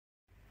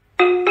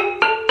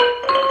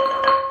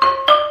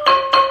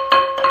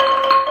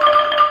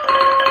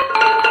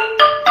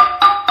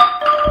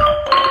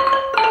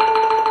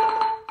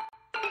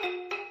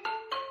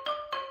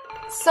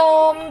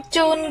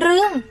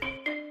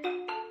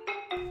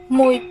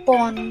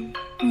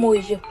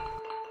1001យុគ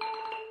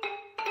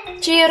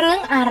ជារឿង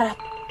អារ៉ា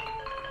ប់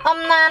អំ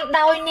ណាន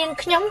ដោយនាង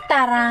ខ្ញុំ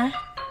តារា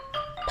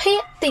ភា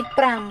គទី5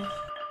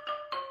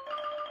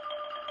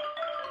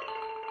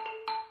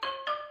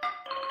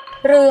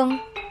រឿង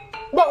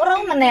បុរ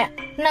សម្នាក់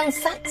និង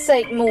សត្វសេ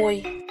កមួយ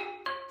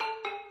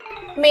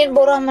មាន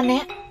បុរសម្នា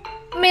ក់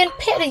មាន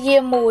ភរិយា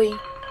មួយ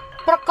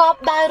ប្រកប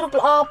ដោយរូប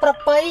ល្អប្រ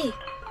ពៃ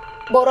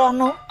បុរស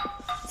នោះ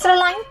ស្រ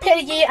ឡាញ់ភ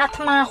រិយាអា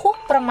ត្មាហួស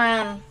ប្រមា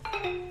ណ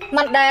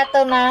មិនដែល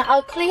ទៅណាឲ្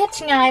យឃ្លាត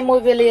ឆ្ងាយមួយ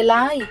វេលា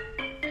ឡើយ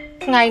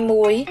ថ្ងៃ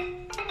មួយ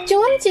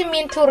ជួនជា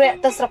មានធុរៈ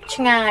ទៅស្រុក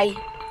ឆ្ងាយ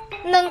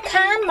នឹង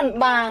ខានមិន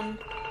បាន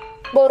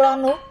បុរស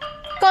នោះ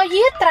ក៏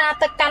យាត្រា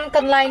ទៅកាន់ក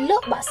ន្លែងល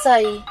ក់បក្សី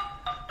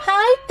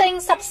ហើយទិញ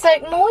សត្វសេក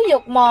មួយយ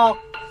កមក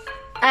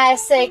ឯ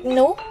សេក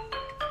នោះ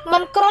មិ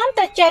នគ្រាន់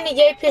តែចេះនិ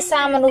យាយភា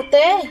សាមនុស្ស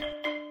ទេ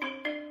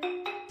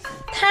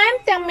ថែម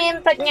ទាំងមាន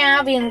ប្រាជ្ញា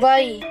វាងវៃ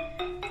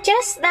ចេះ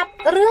ស្ដាប់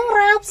រឿង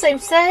រ៉ាវផ្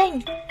សេងៗ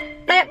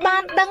ដែលបា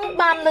នដឹង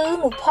បានឮ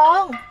នោះផ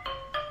ង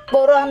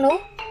បុរសនោះ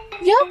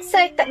យក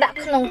សេកទៅដាក់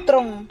ក្នុងទ្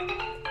រុង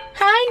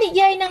ហើយនិ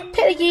យាយនឹងភ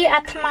រិយា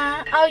អាត្មា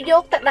ឲ្យយ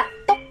កទៅដាក់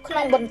ទុកក្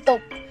នុងបន្ទ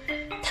ប់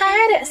ថែ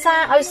រក្សា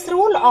ឲ្យស្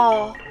រួលល្អ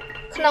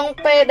ក្នុង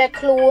ពេលដែល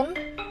ខ្លួន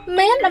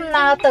មានដំ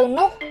ណើរទៅ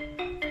នោះ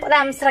ផ្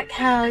ដាំស្រេច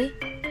ហើយ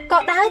ក៏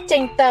ដើរចេ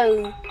ញទៅ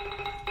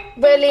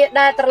វេលា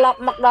ដែលត្រឡប់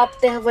មកដល់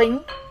ផ្ទះវិញ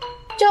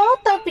ចូល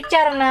ទៅពិ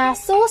ចារណា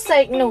សួរសេ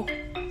កនោះ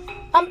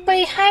អំពី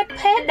ហេតុ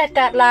ភេទដែល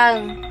កើតឡើង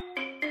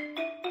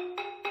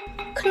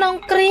ក្នុង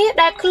គ្រា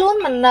ដែលខ្លួន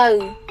មិននៅ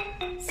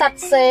សត្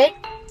វសេក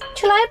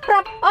ឆ្លើយប្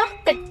រាប់អស់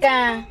កិច្ច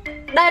ការ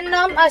ដែល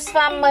នាំឲ្យស្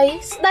វាមី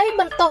ស្ដី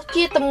បន្ទោស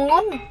ជាទម្ង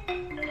ន់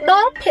ដ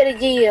ល់ភរិ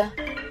យា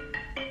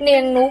នា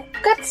ងនោះ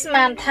គិតស្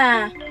មានថា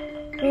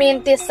មាន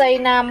ទាស័យ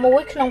ណាមួ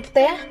យក្នុងផ្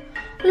ទះ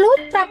លួច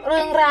ប្រាប់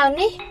រឿងរ៉ាវ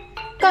នេះ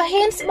ក៏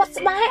ហ៊ានស្បត់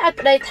ស្បាយឲ្យ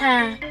ប្តីថា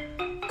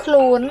ខ្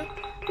លួន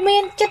មា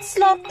នចិត្តស្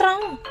លូតត្រ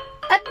ង់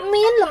ឥត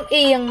មានលំ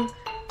អៀង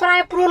ប្រែ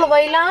ប្រួលអ្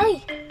វីឡើយ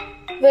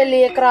វេ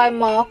លាក្រោយ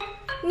មក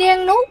នាង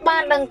នោះបា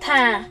នដឹង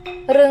ថា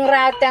រឿង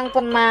រ៉ាវទាំង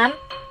ប៉ុន្មាន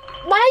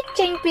បែក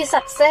ចេញពីស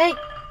ត្វសេក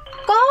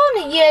ក៏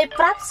និយាយ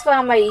ប្រាប់ស្វា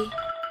មី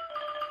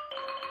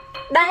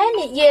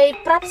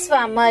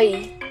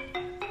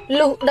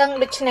លុះដឹង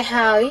ដូច្នេះ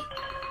ហើយ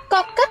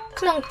ក៏គិត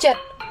ក្នុងចិត្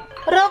ត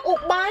រកឧ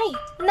បាយ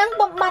និង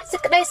បំបត្តិសេ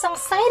ចក្តីស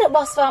ង្ស័យរប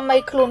ស់ស្វាមី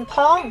ខ្លួនផ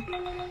ង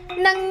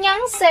និងញ៉ាំ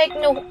ងសេក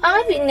នោះឲ្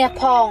យវិនាស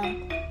ផង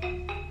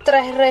ត្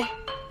រេះរេះ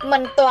មិ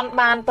នទាន់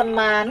បានប៉ុន្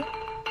មាន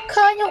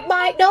ឃើញឧ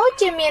បាយដូច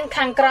ជាមាន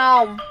ខាងក្រោ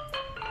ម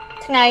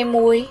ថ្ងៃ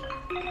មួយ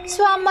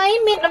ស្វាមី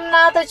មានដំ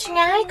ណើរទៅឆ្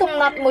ងាយកំ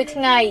ណត់មួយ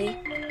ថ្ងៃ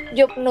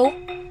យប់នោះ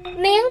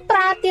នាងប្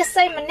រើទា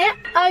ស័យម្នាក់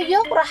ឲ្យយ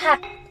ករហា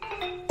ត់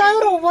ទៅ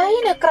រវៃ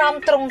នៅក្រោម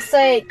ទ្រុង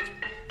សេក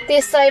ទា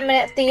ស័យម្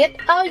នាក់ទៀត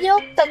ឲ្យយ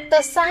កទឹកទៅ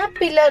សាប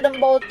ពីលើដំ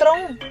បូលទ្រុង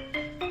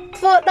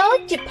ធ្វើដូច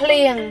ជាភ្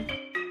លៀង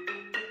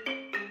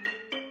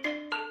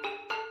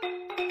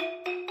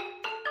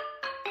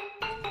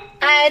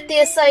ឯទា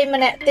ស័យម្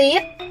នាក់ទៀ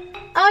ត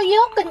ឲ្យយ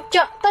កកញ្ច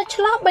ក់ទៅ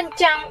ឆ្លោះបញ្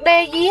ចាំងដេ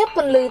យាព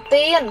ន្លឺ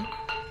ទៀន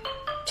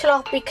ឆ្លោះ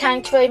ពីខាង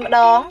ឆ្វេងម្ដ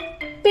ង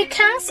ពី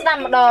ខាងស្ដាំ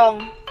ម្ដង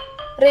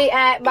រី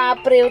ឯបា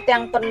ព្រាវទាំ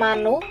ងប៉ុន្មាន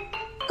នោះ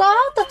ក៏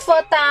ទៅធ្វើ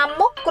តាម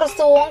មុខក្រ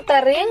សួងតែ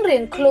រៀ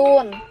ងខ្លួ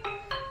ន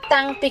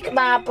តាំងពីក្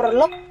បាលប្រ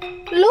លប់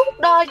លុះ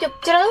ដល់យប់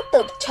ជ្រៅ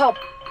ទើបឈប់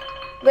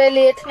វេ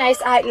លាថ្ងៃ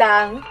ស្អែកឡើ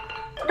ង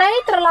ប្តី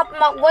ត្រឡប់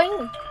មកវិញ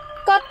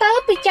ក៏ទៅ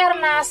ពិចារ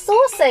ណាសួ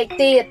រសេក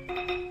ទៀត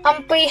អំ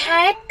ពី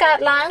ហេតុកើត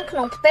ឡើងក្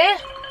នុងផ្ទះ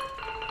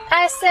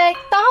ឯសេក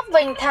តប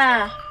វិញថា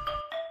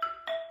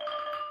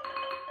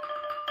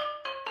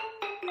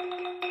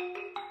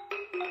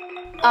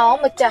អោ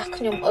ម្ចាស់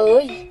ខ្ញុំអើ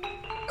យ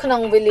ក្នុ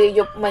ងវេលាយ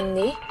ប់មិញ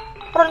នេះ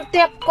រន្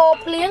ទះកោ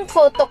ភ្លៀងធ្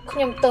វើទុកខ្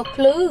ញុំទៅ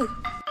ភ្លឺ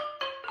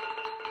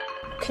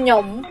ខ្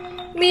ញុំ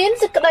មាន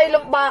សេចក្តី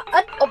លំបាក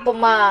ឥតឧប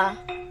មា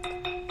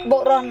បុ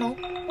រសនោះ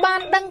បា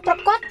នដឹងប្រ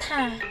កាស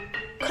ថា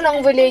ក្នុង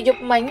វេលាយ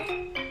ប់មិញ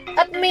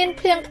ឥតមាន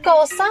ភ្លៀងផ្គ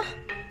រសោះ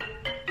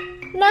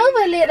នៅ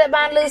វេលាដែល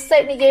បានឮសេ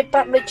កនិយាយប្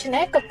រាប់ដូច្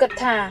នេះក៏គិត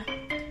ថា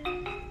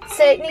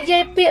សេកនិយា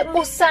យពាក្យ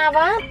មុសា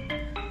វាទ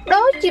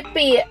ដូចជា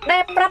ពាក្យដែ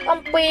លប្រាប់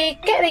អំពី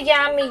កិរិ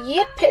យាមា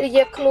យាទភរិ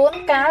យាខ្លួន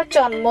កាលច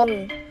ន្ទមុន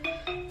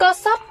ក៏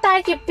សពតែ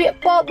ជាពាក្យ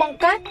ពោលបង្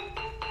កាច់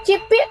ជា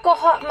ពាក្យកុ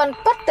ហកមិន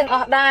ពិតទាំងអ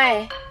ស់ដែរ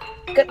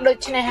គិតដូ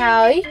ច្នេះ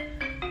ហើយ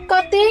ក៏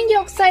ទាញយ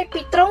កសេក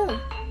ពីទ្រុង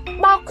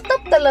បោកខ្ទ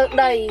ប់ទៅលើ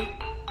ដី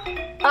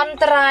អន្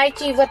តរាយ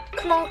ជីវិត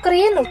ក្នុងគ្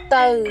រានោះ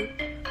ទៅ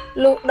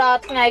លុះដល់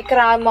ថ្ងៃក្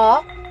រោយម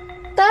ក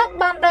តើ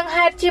បានដឹង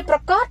ហេតុជាប្រ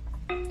កប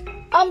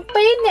អំ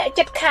ពីអ្នក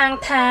ចិត្តខាង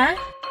ថា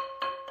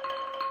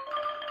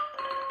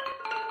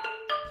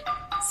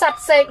សត្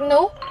វសេក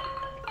នោះ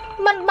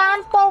មិនបាន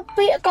ពោល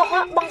ពាក្យកុហ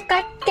កបង្កា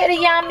ច់កិរិ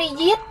យាមា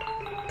យាទ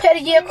ភ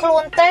រិយាខ្លួ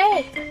នទេ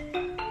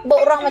បុ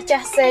រសម្ចា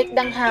ស់សេក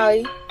ដឹងហើយ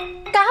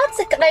កើត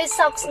សេចក្តី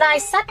សោកស្ដាយ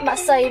សត្វប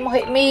ក្សីម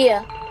ហិមា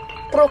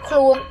ព្រោះខ្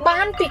លួន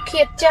បានពិ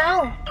ឃាតចោ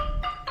ល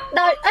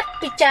ដោយឥត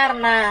ពិចារ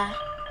ណា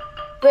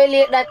វេ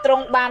លាដែលទ្រ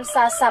ង់បាន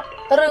សារស័ព្ទ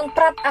រឿង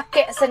ប្រាប់អគ្គ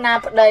សេនា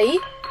បតី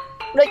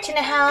ដូច្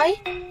នេះហើយ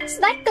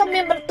ស្ដេចក៏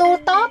មានបន្ទូល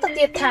តទៅ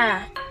ទៀតថា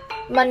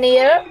មនា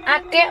លអ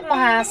គ្គម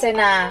ហាសេ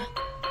នា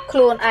ខ្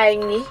លួនឯង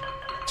នេះ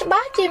ច្បា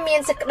ស់ជាមាន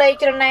សេចក្តី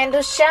ច្រណែន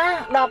រុស្សា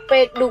ដល់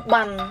ពេទ្យឌូ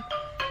បាន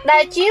ដែ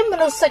លជាម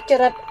នុស្សសុច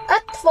រិតឥ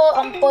តធ្វើ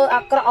អំពើ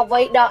អាក្រក់អ្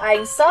វីដល់ឯ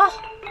ងសោះ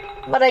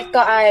ម្ដេច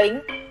ក៏ឯង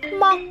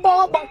មកពោ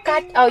បង្កា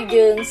ច់ឲ្យ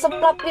យើងស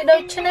ម្លាប់វាដូ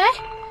ច្នេះ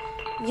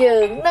យើ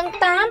ងនឹង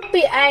តាម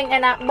ពីឯងឯ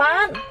ណាបា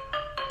ន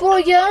ព្រោះ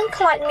យើង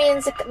ខ្លាចមាន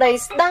សេចក្តី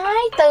ស្ដា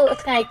យទៅ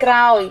ថ្ងៃក្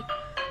រោយ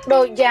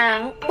ដូចយ៉ាង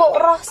បុ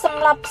រសស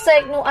ម្លាប់ផ្សេ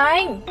ងនោះឯ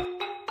ង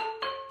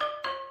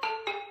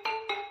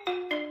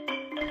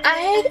ឯ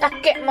កអ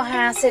គ្គម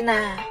ហាសេ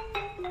នា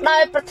ដោ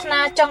យប្រាថ្នា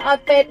ចង់ឲ្យ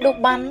ពេទ្យឌូ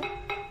បា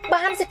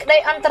នសេចក្តី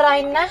អន្តរាយ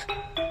ណាស់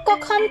ក៏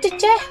ខំជ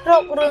ជែករ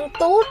ករឿង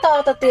ទូលត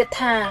ទៅទៀត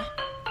ថា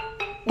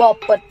ប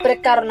បិទ្ធព្រះ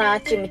ករុណា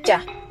ជាម្ចា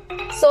ស់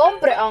សូម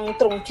ព្រះអង្គ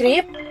ទ្រង់ជ្រា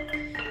ប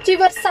ជី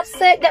វិតសត្វ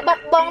សេកដែលបា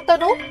ត់បង់ទៅ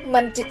នោះ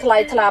មិនជាថ្លៃ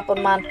ថ្លាប៉ុ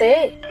ន្មានទេ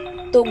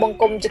ទូបង្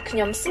គំជាខ្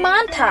ញុំស្មា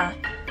នថា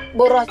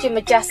បុរសជា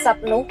ម្ចាស់សត្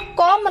វនោះ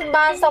ក៏មិន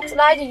បានសោកស្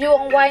ដាយជាយូរ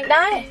អង្វែង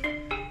ដែរ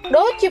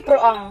ដូចជាព្រះ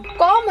អង្គ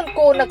ក៏មិន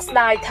គួរនឹកស្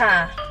ដាយថា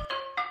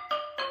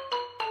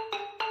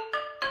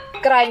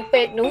ក្រែង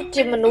ពេទ្យនោះ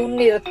ជាមនុស្ស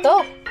និរទោស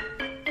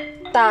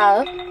តើ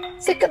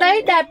សេចក្តី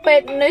ដែលពេ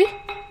ទ្យនេះ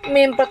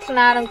មានប្រាថ្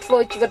នានឹងធ្វើ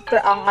ជីវិតព្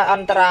រះអង្គឲ្យអ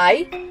ន្តរាយ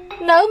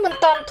នៅមិន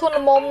តាន់ធន់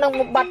ល្មមនឹង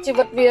បំបត្តិជី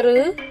វិតវាឬ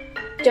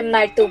ចំ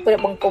ណែកទូព្រះ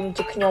បង្គំ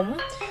ជាខ្ញុំ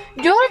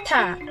យល់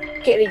ថា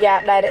កិរិយា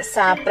ដែលរក្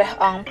សាព្រះ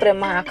អង្គព្រះ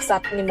មហាក្ស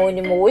ត្រនីមួយៗ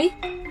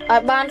ឲ្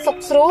យបានសុខ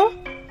ស្រួល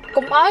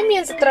កុំឲ្យមា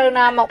នសត្រូវ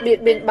ណាមកបៀត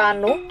បៀនបាន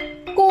នោះ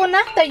គួរ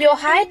ណាស់តែយក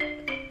ហេតុ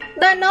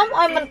ដែលនាំ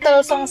ឲ្យមន្ទិល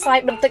សង្ស័យ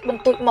បន្តិចប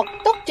ន្តួចមក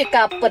ទុកជា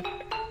ការពិត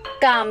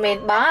ការមែន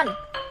បាន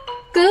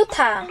គឺ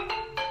ថា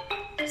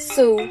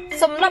ស៊ូ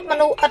សម្រាប់ម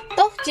នុស្សឥត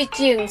ទោសជា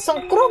ជាងស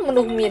ង្គ្រោះម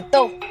នុស្សមាន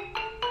ទោស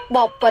ប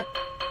បិទ្ធ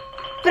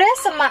ព្រះ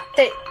សម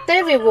តិទេ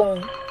វវង្ស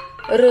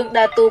រឿង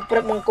ដែលទូលព្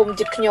រះបង្គំ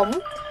ជាខ្ញុំ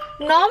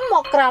នាំម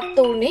កក្រាប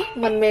ទូលនេះ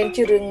មិនមែន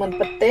ជារឿងមិន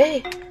ពិតទេ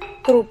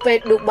គ្រូពេ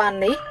ទ្យឌូបាន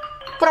នេះ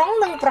ប្រុង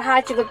នឹងប្រហារ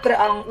ជីវិតព្រះ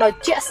អង្គដោយ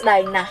ជាក់ស្ដែ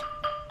ងណាស់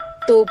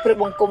ទូលព្រះ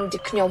បង្គំជា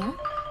ខ្ញុំ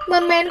មិ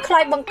នមែនខ្លា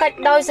ចបង្កាច់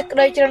ដោយសេចក្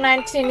តីច្រណែន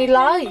ឈ្នានី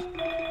ឡើយ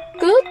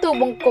គឺទូល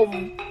បង្គំ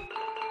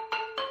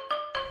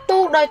ទូ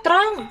លដោយត្រ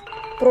ង់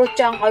ព្រោះ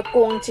ចង់ឲ្យគ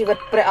ង់ជីវិត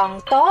ព្រះអង្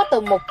គតទៅ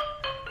មុខ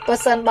បើ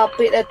សិនបើ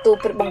ពាក្យដែលទូល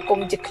ព្រះបង្គំ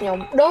ជាខ្ញុំ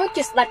ដូច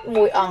ជាស្ដេច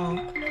មួយអង្គ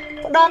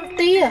ផ្ដន់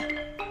ទា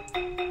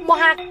ម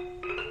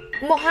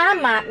ហា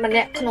មាត្យម្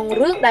នាក់ក្នុង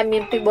រឿងដែលមា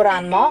នពីបុរា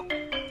ណមក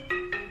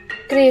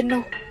គ្រា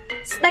នោះ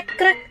ស្ដេច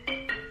ក្រឹក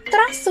ត្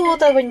រាស់សួរ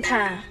ទៅវិញ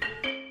ថា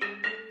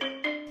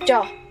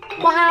ចុះ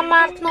មហា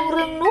មាត្យក្នុង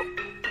រឿងនោះ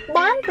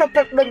បានប្រព្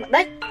រឹត្តដូចម្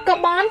ដេចក៏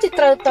បានជា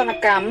ត្រូវទណ្ឌ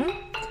កម្ម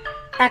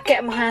អគ្គ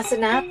មហាសេ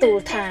នាទូល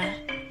ថា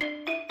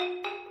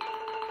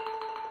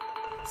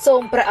សូ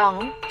មព្រះអង្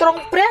គទ្រង់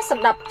ព្រះស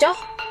ម្ដាប់ចុះ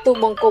ទូល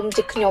បង្គំ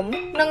ជាខ្ញុំ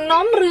នឹង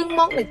នាំរឿង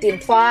មកនិទាន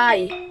ថ្វាយ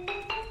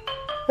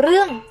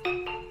រឿង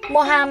ម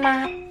ហាមា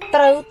ត្យ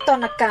ត្រូវទ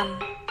ណ្ឌកម្ម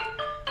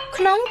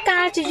ក្នុង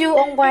កាលជាយូរ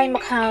អង្វែងម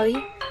កហើយ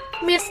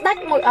មានស្ដេច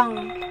មួយអង្គ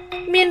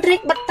មានរា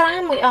ជបុត្រា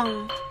មួយអង្គ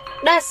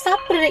ដែលសព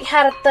ព្រះរាជហ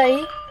ឫទ័យ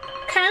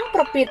ខាងប្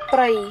រពៀតព្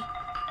រៃ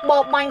ប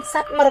របាញ់ស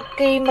ត្វមរ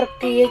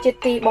គាជា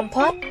ទីបំ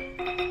ផុត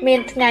មាន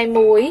ថ្ងៃ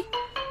មួយ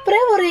ព្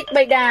រះវររាជ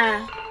បិតា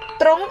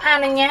ទ្រង់អ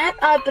នុញ្ញាត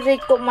ឲ្យព្រះរាជ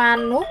កុមារ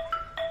នោះ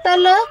ទៅ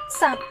លើក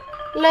សត្វ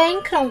លេង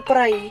ក្នុងព្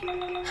រៃ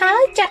ហើ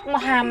យចាត់ម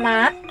ហា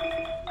មាត្យ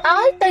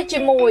ឲ្យទៅជា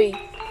មួយ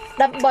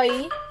ដើម្បី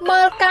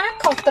មើលការ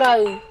ខុសត្រូ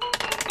វ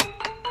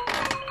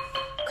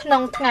ក្នុ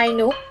ងថ្ងៃ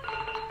នោះ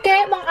គេ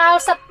បង្អើល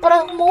សត្វប្រើ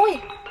សមួយ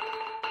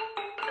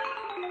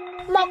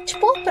មកឈ្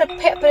មោះព្រះ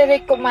ភ័ក្ត្រព្រះរា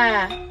ជ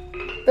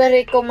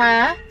កុមា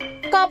រ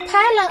ក៏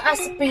ផែឡើងអា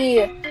សពា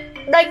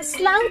ដេញ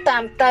ស្លាំងតា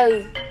មទៅ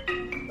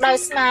ដោយ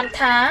ស្មាន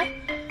ថា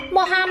ម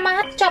ហាមា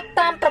ត្យចាប់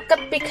តាមប្រកិត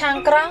ពីខាង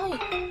ក្រោយ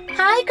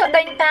ហើយក៏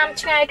ដេញតាម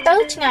ឆ្ងាយ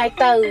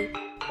ទៅ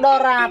ដ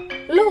រាប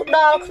លុះដ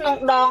ល់ក្នុង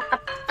ដង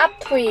អ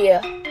ត្វា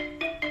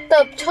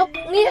ទើបឈប់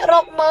ងាករ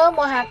កមើល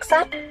មហាក្ស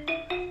ត្រ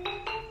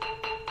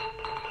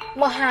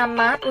មហា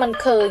មាត្យមិន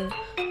ឃើញ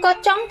ក៏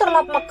ចង់ត្រឡ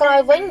ប់មកក្រោយ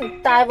វិញ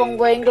តែវង្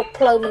វេងរក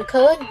ផ្លូវមិន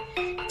ឃើញ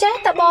ចេះ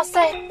តែបោះ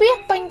សេះពាស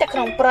ពេញតែក្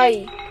នុងព្រៃ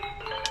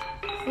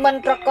មិន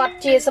ប្រកាស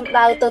ជាសម្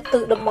ដៅទៅទិ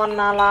សតំបន់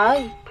ណាឡើយ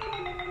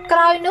ក្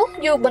រោយនោះ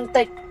យូរបន្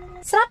តិច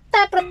ស្រាប់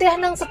តែប្រទះ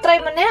នឹងស្ត្រី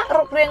ម្នាក់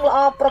រូបរាងល្អ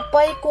ប្រ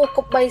ពៃគួរគ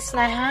ប្បីស្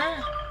នេហា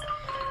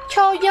ឈ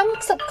រយំ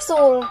ខ្សឹបខ្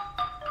សួ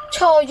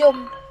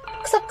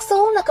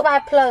លនៅក្បែរ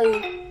ផ្លូវ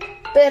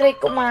ព្រះរាជ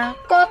កុមារ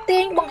ក៏ទា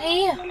ញបង្ហៀ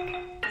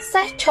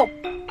សេះឈប់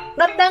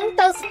ដណ្ដឹង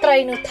ទៅស្ត្រី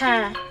នោះថា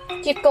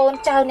ជាកូន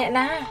ចៅអ្នក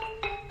ណា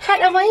ហេ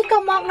តុអ្វីក៏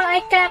មកនៅឯ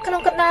កាក្នុ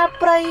ងកណ្ដាល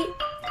ព្រៃ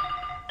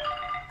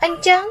អ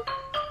ញ្ចឹង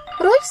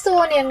រួចសួ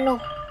រនាងនោះ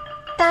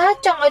តើ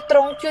ចង់ឲ្យទ្រ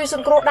ង់ជួយស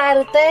ង្គ្រោះដែរ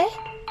ឬទេឯ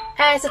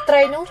ស្ត្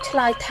រីនោះឆ្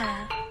លើយថា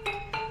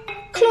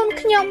ខ្លួន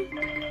ខ្ញុំ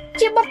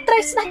ជាបុត្រី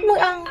ស្ដេចមួយ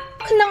អង្គ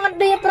ក្នុងឥណ្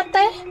ឌាប្រ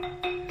ទេស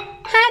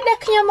ហើយដែល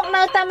ខ្ញុំមក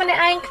នៅតែម្នា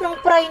ក់ឯងក្នុង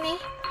ព្រៃនេះ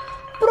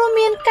ព្រោះ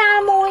មានកាល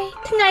មួយ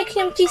ថ្ងៃខ្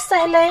ញុំជិះ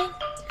សេះលេង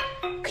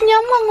ខ្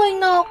ញុំមកងុយ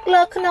ងក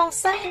លើខ្នង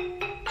សេះ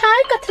ហើយ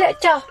ក៏ធ្លាក់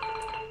ចុះ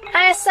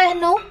ឯសេះ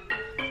នោះ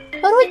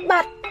រួច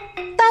បាត់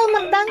ទៅមិ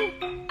នដឹង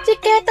ជា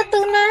គេទៅទិ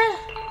សណា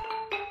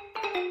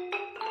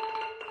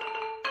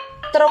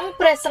ទ្រង់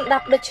ព្រះសម្ដា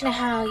ប់ដូច្នេះ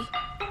ហើយ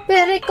ព្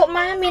រះរាជកុ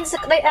មារមានសេ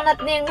ចក្តីអាណិត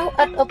នាងនោះ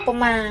ឥតឧប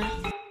មា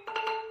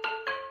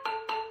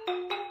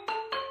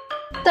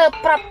ទើប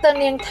ប្រាប់ទៅ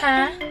នាងថា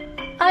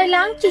ឲ្យ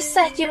ឡើងជិះ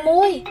សេះជា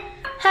មួយ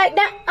ហើយ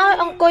ដាក់ឲ្យ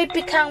អង្គុយ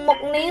ពីខាងមុខ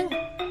នាង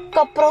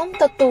ក៏ព្រម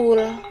ទទួល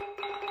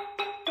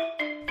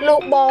លោ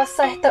កបរ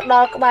សេះទៅដ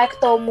ល់ក្បែរខ្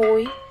ទមមួ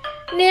យ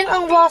នាងអ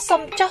ង្វរ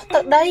សុំចុះទៅ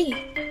ដី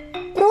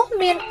ព្រោះ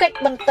មានកិច្ច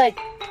បន្តិច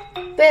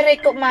ពេលរាជ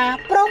កុមារ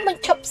ព្រមប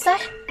ញ្ឈប់សេះ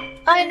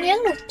ឲ្យនាង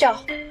នោះចុះ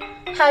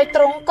ហើយ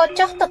ទ្រង់ក៏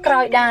ចុះទៅក្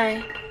រោយដែរ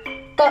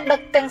ក៏ដឹ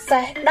កទាំង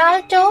សេះដើរ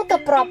ចូលទៅ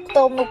ប្រាប់ខ្ទ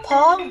មនោះផ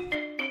ង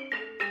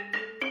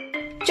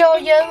ចូល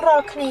យើងរា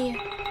ល់គ្នា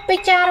ពិ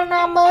ចារ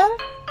ណាមើល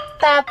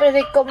តើព្រះ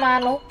រាជកុមារ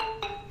នោះ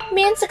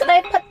មានសេចក្តី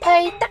ផិតភ័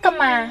យតក្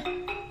មា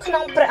ក្នុ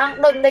ងព្រះអង្គ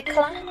ដូចម្តេច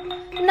ខ្លះ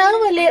នៅ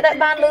វេលាដែល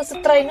បានលើស្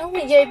ត្រីនោះ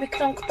និយាយពី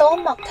ក្នុងខ្ទម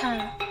មកថា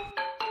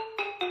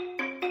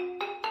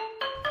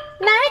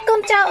ណែកូ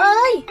នចៅ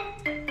អើយ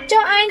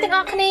ចុះឯងទាំងអ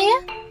ស់គ្នា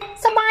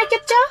សប្បាយចិ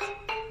ត្តចុះ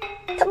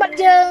ត្បិត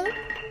យើង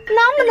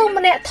នាំមនុស្ស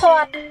ម្នាក់ធា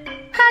ត់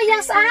ហើយយ៉ា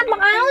ងស្អាតម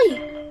កឲ្យ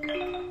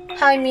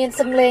ហើយមាន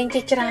សំឡេង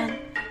ជាច្រើន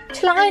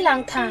ឆ្លើយឡើ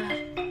ងថា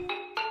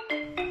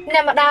អ្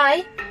នកម្ដាយ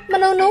ម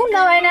នុស្សនោះ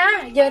នៅឯណា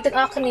យើងទាំង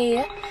អស់គ្នា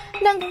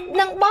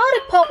នឹងប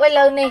រិភោគឥ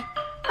ឡូវនេះ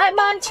ឲ្យ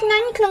បានឆ្ងា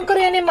ញ់ក្នុងគ្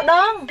រានេះម្ដ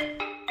ង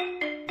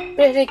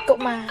ព្រះរាជកុ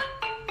មារ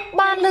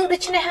បានលើកដូ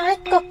ច្នេះហើយ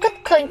ក៏គិត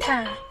ឃើញថា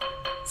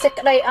សេច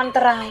ក្តីអន្ត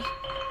រាយ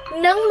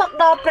នឹងមក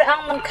ដល់ព្រះអ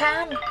ង្គមិនខា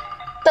ន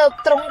ទើប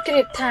ទ្រង់ជ្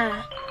រាបថា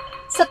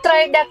ស្ត្រី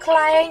ដែលក្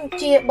លែង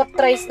ជាបុ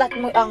ត្រីស្ដេច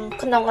មួយអង្គ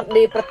ក្នុងឥណ្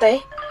ឌាប្រទេស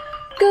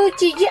គឺ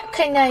ជាយក្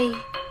ខិនី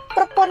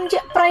ប្រពន្ធយ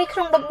ក្សព្រៃក្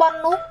នុងតំបន់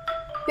នោះ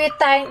វា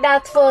តែងដើរ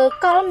ធ្វើ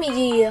កលមី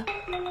យា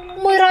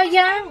100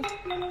យ៉ាង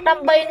ដើ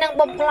ម្បីនឹង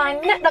បំផ្លាញ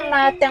អ្នកដំ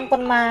ណើរទាំងប៉ុ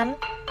ន្មាន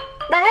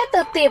ដែល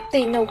ទៅទៀប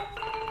ទីនោះ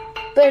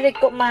ពេលរាជ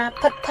កុមារ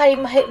ផិតភ័យ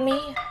មហិមា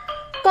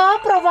ក៏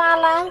ប្រវា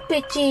ឡើងពី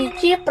ជី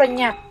ជាប្រ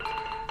ញាប់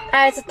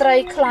ឯស្ត្រី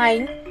ខ្លែង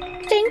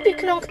ចេញពី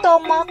ក្នុងខ្ទម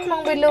មកក្នុង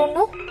វេលា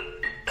នោះ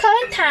ឃើ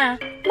ញថា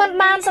មិន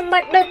បានសម្រេ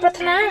ចដោយប្រា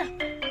ថ្នា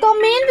ក៏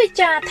មានវិ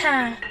ចារថា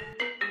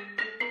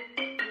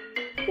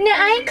អ្នក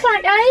ឯងខ្លា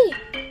ចអី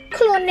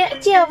ខ្លួនអ្នក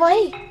ជាអ្វី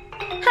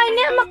ហើយ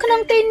អ្នកមកក្នុ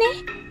ងទីនេះ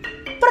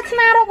ប្រាថ្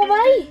នារកអ្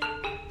វី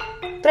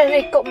ព្រះ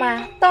រាជកុមារ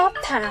តប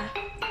ថា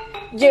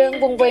យើង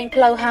វង្វេង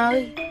ផ្លូវហើយ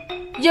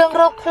យើង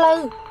រកផ្លូវ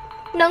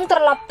នឹងត្រ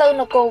ឡប់ទៅ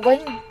នគរវិ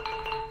ញ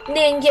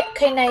នាងយក្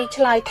ខិនី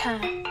ឆ្លើយថា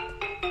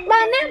បើ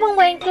អ្នកវង្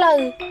វេងផ្លូវ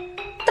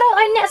ត្រូវ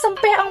ឲ្យអ្នកសំ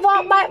ពះអង្វរ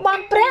បែបប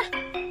ន់ព្រះ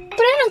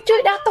នឹងជួ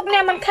យដាស់ទុកអ្ន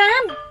កមិនខា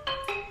ន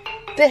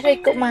ព្រះរាជ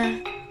កុមារ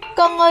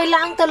ក៏ងើយ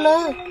ឡើងទៅលើ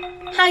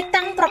ហើយ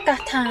តាំងប្រកាស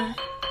ថា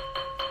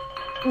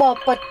ប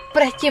បិទ្ធ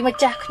ព្រះជាម្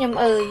ចាស់ខ្ញុំ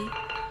អើយ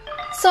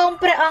សូម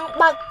ព្រះអង្គ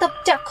បើកទឹក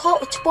ចក្ខុ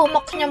ឆ្ពោះម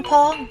កខ្ញុំផ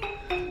ង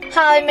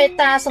ហើយមេត្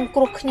តាសង្គ្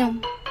រោះខ្ញុំ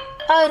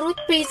ឲ្យរួច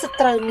ពីស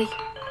ត្រូវនេះ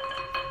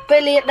ពេ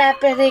លដែល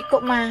ព្រះរាជកុ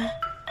មារ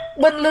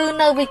បន្លឺ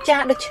នៅវិចា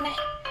រដូច្នេះ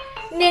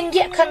នាងយ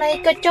ក្ខិនី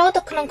ក៏ចូល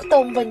ទៅក្នុងខ្ទ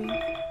មវិញ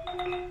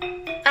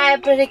ឯ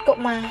ព្រះរាជកុ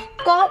មារ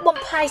ក៏បំ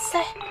ផាយ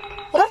សេះ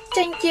រត់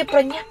ចេញជាប្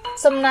រញាប់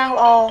សំណាង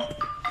ល្អ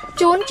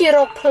ជួនជារ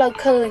កផ្លូវ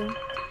ឃើញ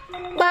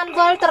បាន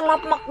វិលត្រឡ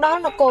ប់មកដ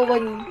ល់នគរវិ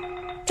ញ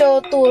ចូល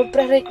ទូលព្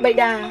រះរាជបិ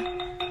តា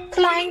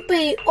ថ្លែង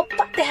ពីឧប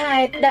តិហេ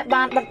តុដែល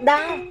បានបណ្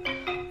ដាល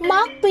ម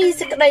កពី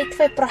សេចក្តីធ្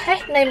វេសប្រហែស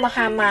នៃម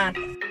ហាមាត្រ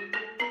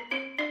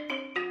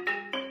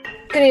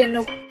គ្រា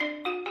នោះ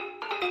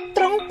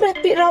ទ្រង់ព្រះ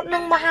ពិរោធនឹ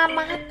ងមហា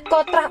មាត្រក៏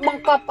ត្រាស់ប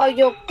ង្គាប់ឲ្យ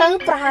យកទៅ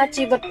ប្រហារ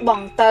ជីវិតប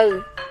ងទៅ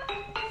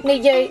និ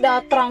យាយដ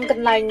ល់ត្រង់ក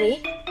ន្លែងនេះ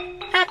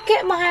អគ្គ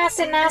មហា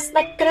សេនាស្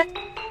ដេចក្រឹត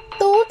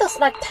ទូលទៅ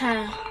ស្ដេចថា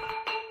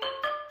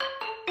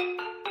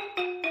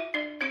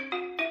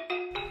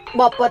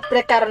បបិទ្ធព្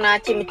រះករុណា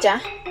ជាម្ចា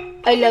ស់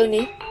ឥឡូវ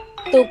នេះ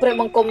ទូលព្រះ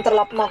បង្គំត្រ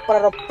ឡប់មកប្រ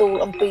រពទូល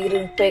អំពីរឿ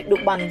ងពេទ្យឌុ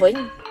បបានវិញ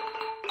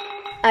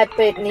ឯ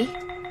ពេទ្យនេះ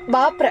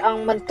បើព្រះអង្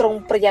គមិនទ្រង់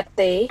ប្រយ័ត្ន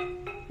ទេ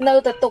នៅ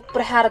តែទុកព្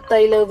រះハរតី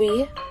លើវា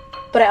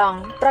ព្រះអង្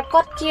គប្រ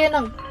កាសជា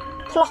នឹង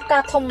ឆ្លោះកា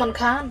រធំមិន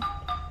ខាន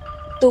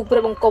ទូលព្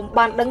រះបង្គំ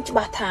បានដឹងច្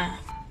បាស់ថា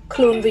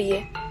ខ្លួនវា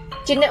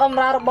ជាអ្នកបម្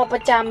រើរបស់ប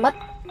ច្ចាមិត្ត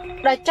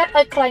ដែលចាត់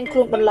ឲ្យខ្លែងខ្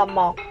លួនបន្លំ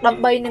មកដើ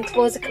ម្បីនឹងធ្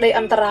វើសេចក្តី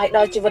អន្តរាយដ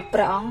ល់ជីវិតព្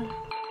រះអង្គ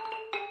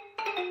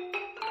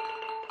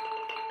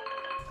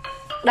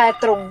ដែល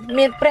ទ្រង់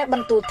មានព្រះប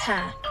ន្ទូលថា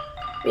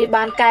វា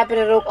បានកែព្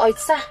រះរោគឲ្យ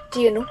សះ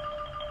ជានោះ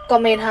ក៏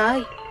មែនហើយ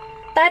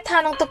តែថា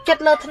នឹងទុកចិត្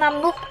តលើថ្នាំ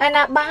នោះឯ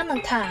ណាបាននឹ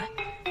ងថា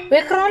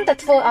វាគ្រាន់តែ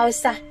ធ្វើឲ្យ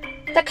សះ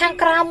តែខាង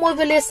ក្រៅមួយ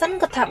វេលាសិន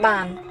ក៏ថាបា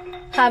ន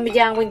ហើយម្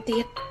យ៉ាងវិញទៀ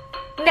ត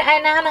អ្នកឯ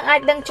ណានឹងអា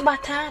ចដឹងច្បា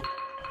ស់ថា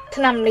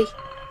ថ្នាំនេះ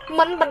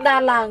មិនបណ្ដា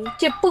លឡើង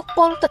ជាពុះ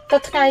ពុលទៅ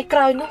ថ្ងៃក្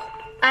រោយនោះ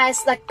ឯ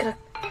ស្ដេចក្រឹក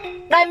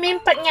ដែលមាន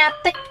ប្រាជ្ញា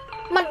តិច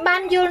មិនបា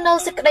នយល់នៅ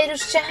សេចក្តីឫ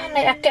ស្យា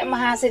នៃអគ្គម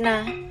ហាសេនា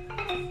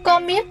ក៏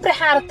មានព្រះ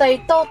ハរតី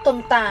តទ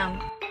ន្តាម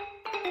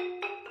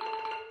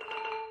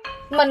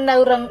មិននៅ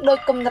រឹងដូច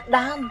គំនិត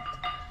ដើម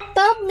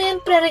តើបមាន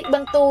ព្រះរាជប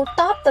ន្ទូល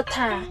តបទៅ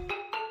ថា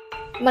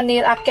មនា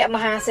លអគ្គម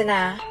ហាសេ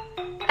នា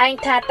ឯង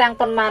ថាតាំង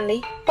ប៉ុន្មាននេះ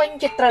ពេញ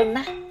ជាត្រូវ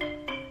ណាស់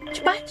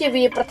ច្បាស់ជា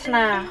វាប្រាថ្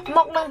នាម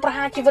កនឹងប្រ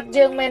ហារជីវិត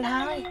យើងមែន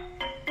ហើយ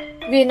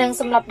វានឹង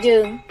សម្លាប់យើ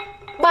ង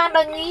បាន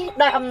ដោយងាយ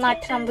ដោយអំណាច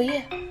ថ្នាំវា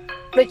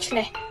ដូច្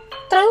នេះ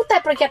ត្រូវតែ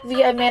ប្រយ័ត្នវា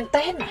ឲ្យមែន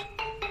ទេណា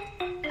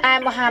ឯ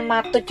មហាមា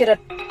ត្រទុច្ចរិត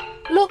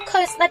លោក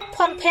ឃើញស្ដេច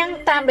ភ័ន្តភាំង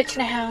តាមដូច្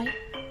នេះហើយ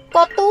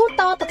ក៏ទូល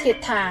តទៅទៀត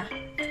ថា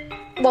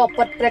ប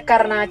បិទ្ធព្រះក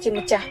រុណាជា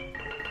ម្ចាស់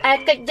ឯ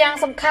កិច្ចយ៉ាង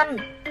សំខាន់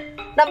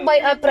ដើម្បី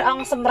ឲ្យព្រះអ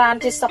ង្គសម្រាន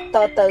ជាសុខត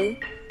ទៅ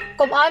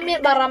កុំឲ្យមាន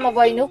បារម្ភអ្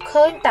វីនោះ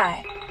ឃើញតែ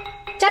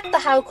ចាត់ទៅ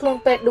ហៅខ្លួន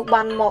ពេទ្យឌុ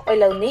បានមកឥ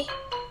ឡូវនេះ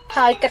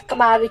ហើយកាត់ក្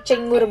បាលវាចេញ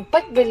មួយរំពេ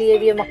ចវេលា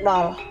វាមកដ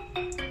ល់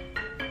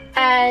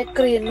ឯ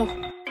គ្រានោះ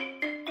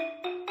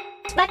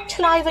ស្ដេច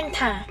ឆ្លើយវិញ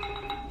ថា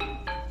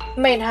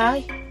មែនហើយ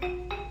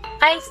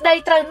ឯងស្ដី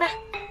ត្រូវណាស់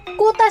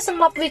គួរតែស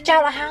ម្លាប់វាចោ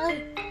លឲ្យហើយ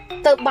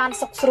ទៅបាន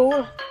សុខស្រួល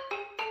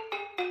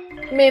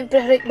មានព្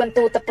រះរាជបន្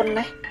ទូលតែប៉ុណ្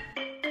ណេះ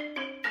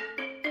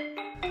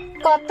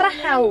ក៏ត្រាស់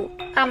ហៅ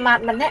អាមា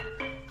ត្យម្នាក់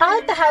ឲ្យ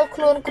ទៅហៅ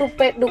ខ្លួនគ្រូ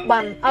ពេទ្យឌុបា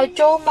នឲ្យ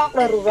ចូលមក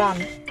ដល់រុរ៉ា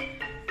ន់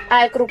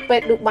ឯគ្រូពេ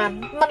ទ្យឌុបាន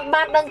មិន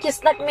បានដឹងជា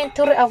ស្ដេចមាន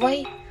ធុរៈអ្វី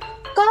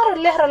ក៏រ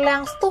លះរលាំ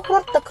ងស្ទុះរ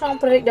ត់ទៅក្នុង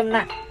ព្រះរាជដំ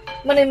ណាក់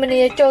ម្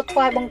នាចូលថ្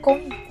វាយបង្គំ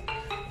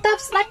ទើប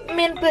ស្ដេច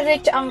មានព្រះរា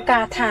ជអង្កា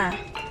រថា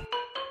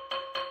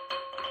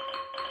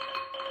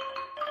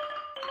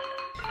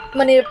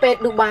មនាពេទ្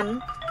យឌុបាន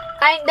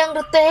ឯងដឹង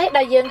ឬទេ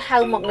ដែលយើងហៅ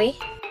មកនេះ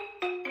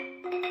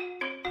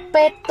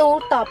ពេទ្យទូល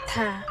តប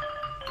ថា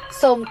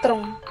សូមទ្រ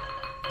ង់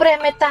ព្រះ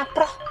មេត្តា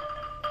ប្រោះ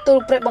ទូល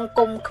ព្រះបង្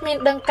គំគ្មាន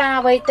ដឹងការ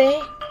អ្វីទេ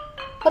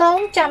រង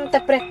ចាំតែ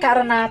ព្រះក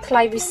រុណាថ្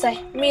លៃវិសេស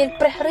មាន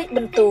ព្រះរាជប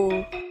ន្ទូល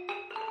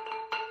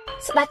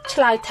ស្ដេចឆ្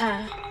លើយថា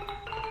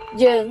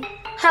យើង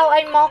ហៅឯ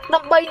ងមកដើ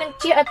ម្បីនឹង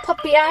ជាឲ្យផុត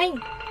ពីឯង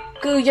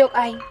គឺយក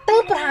ឯងទៅ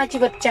ប្រហារជី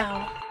វិតចោល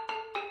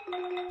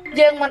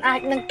យើងមិនអាច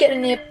នឹងគណ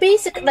នាពី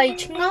សេចក្តី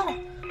ឆ្ងល់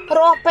រ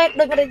កពេទ្យ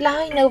ដូចម្ដេចឡើ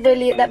យនៅវេ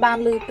លាដែលបាន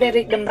ឮព្រះ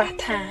រាជតម្រាស់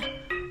ថា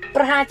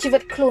ប្រហារជីវិ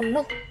តខ្លួន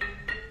នោះ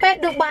ពេទ្យ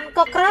ឌុបាន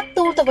ក៏ក្រាប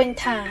ទូលទៅវិញ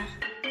ថា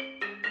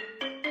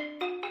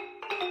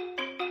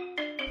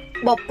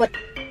បបិទ្ធ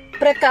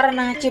ព្រះករុ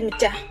ណាជាម្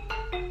ចាស់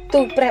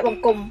ទូលព្រះប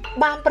ង្គំ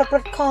បានប្រព្រឹ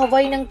ត្តខុសអ្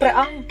វីនឹងព្រះ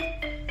អង្គ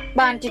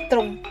បានជាទ្រ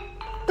ង់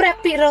ព្រះ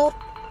ពិរោធ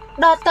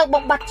ដល់ទៅ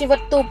បំបត្តិជីវិត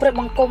ទូលព្រះ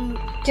បង្គំ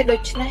ជាដូ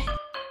ច្នេះ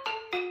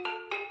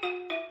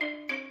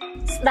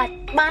ស្ដេច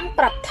បាន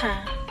ប្រាប់ថា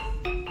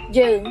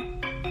យើង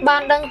បា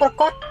នដឹងប្រ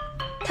កប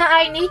ថា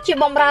ឯងនេះជា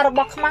បម្រើរប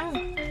ស់ខ្មាំង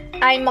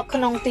ឯងមកក្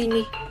នុងទី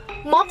នេះ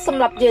មកស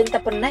ម្រាប់យើងតែ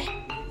ប៉ុណ្ណេះ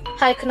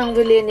ហើយក្នុង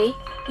វេលានេះ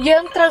យើ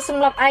ងត្រូវស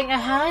ម្រាប់ឯងឲ្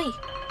យហើយ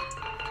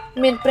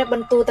មានព្រះប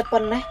ន្ទូលតែប៉ុ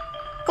ណ្ណេះ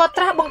ក៏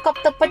ត្រាស់បង្កប់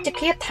ទៅពេជ្ជ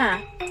ឃាតថា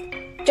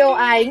ចូល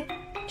ឯង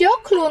យក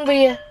ខ្លួន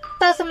វា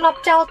ទៅសម្រាប់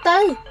ចោលទៅ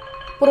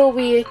ព្រោះ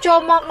វាចូល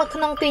មកនៅក្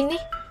នុងទី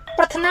នេះ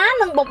ប្រាថ្នា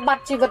នឹងបំបត្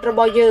តិជីវិតរប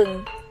ស់យើង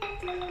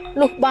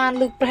លុះបាន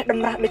លើព្រះត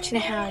ម្រាស់ដូច្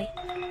នេះហើយ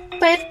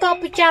ពេទ្យក៏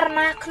ពិចារ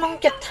ណាក្នុង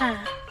ចិត្តថា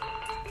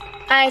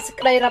ឯសេច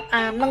ក្តីរាប់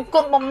អាននឹង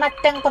គុណបំណាច់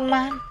ទាំងប៉ុន្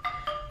មាន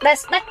ដែល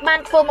ស្ដេចបាន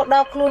ធ្វើមកដ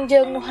ល់ខ្លួន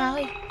យើងនោះហើ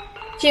យ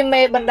ជា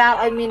មេបណ្ដាល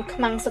ឲ្យមានខ្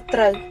មាំងសត្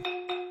រូវ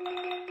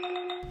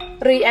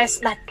រីឯ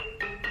ស្ដេច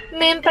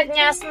មានប្រាជ្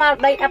ញាស្មារ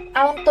តីអាប់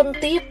អោនទន់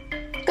ទាប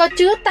ក៏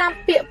ជឿតាម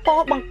ពាក្យពោ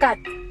លបង្កា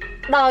ច់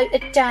ដោយឥ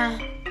ច្ឆា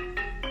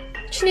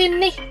ឈ្នាន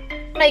នេះ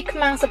នៃខ្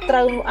មាំងសត្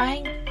រូវនោះឯង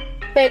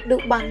ពេទ្យឌុ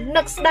បាន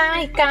នឹកស្ដាយ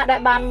ការដែ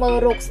លបានមើល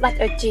រោគស្ដេច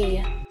ឲ្យជា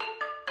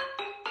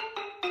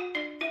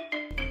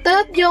ទើ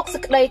បយកសេ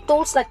ចក្តីទូ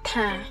លស្ដេច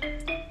ថា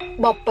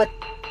បបិទ្ធ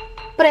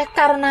ព្រះ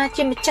ករុណា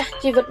ជាម្ចាស់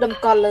ជីវិតដំ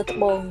កល់លើត្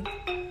បូង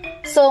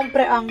សូមព្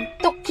រះអង្គ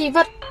ទុកជី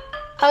វិត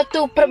ឲ្យ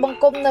ទូលព្រះបង្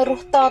គំនៅរ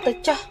ស់តទៅ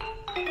ចុះ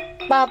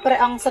បើព្រះ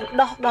អង្គសន្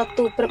តោសដល់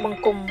ទូលព្រះប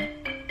ង្គំ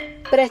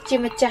ព្រះជា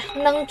ម្ចាស់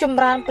នឹងច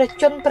ម្រើនព្រះ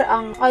ជន្មព្រះអ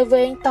ង្គឲ្យ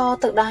វែងត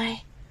ទៅដែរ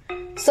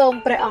សូម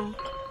ព្រះអង្គ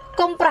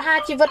កុំប្រហារ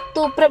ជីវិត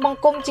ទូលព្រះបង្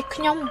គំជា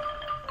ខ្ញុំ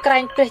ក្រែ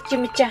ងព្រះជា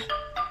ម្ចាស់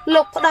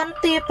លោកផ្ដន់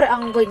ទាព្រះអ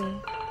ង្គវិញ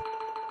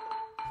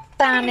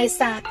តានេ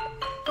សាទ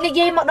និ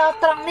យាយមកដល់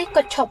ត្រង់នេះ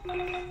ក៏ឈប់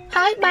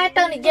ហើយបែរ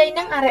ទៅនិយាយ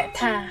នឹងអរិយ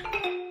ថា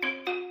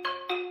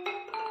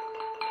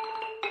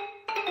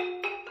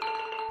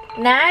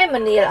ណែម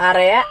នាលអ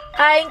រិយ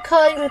ឯង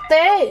ឃើញឬ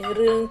ទេ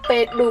រឿងពេ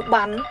ទ្យឌុ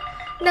បាន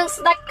នឹង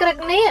ស្ដេចក្រឹក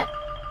នេះ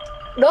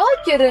ដូច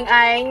ជារឿង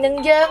ឯងនឹង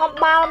យើងអំ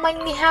បាលមិញ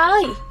នេះហើ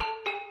យ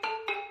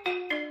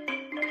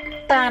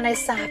តានេ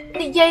សាទ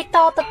និយាយត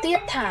ទៅទៀត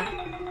ថា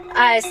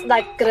ឯស្ដេ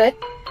ចក្រឹក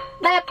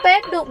ដែលពេ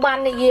ទ្យឌុបាន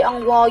និយាយអ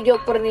ង្វរយក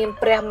ព្រះនាម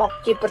ព្រះមក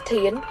ជាប្រ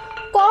ធាន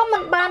ក៏មិ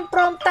នបានព្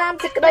រមតាម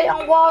សេចក្តីអ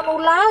ង្វរនោះ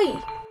ឡើយ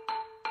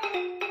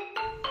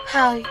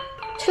ហើយ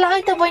ឆ្លើយ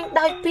ទៅវិញ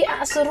ដោយពាក្យអ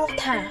សុរោះ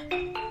ថា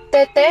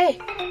ទេ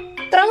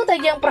ត្រូវតែ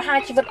យើងប្រហារ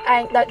ជីវិតឯ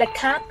ងដោយដាច់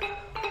ខាត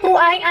ព្រោះ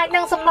ឯងអាច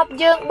នឹងសម្លាប់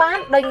យើងបាន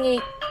ដោយងាយ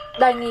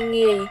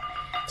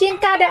ជាង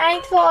ការដែលឯង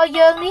ធ្វើឲ្យ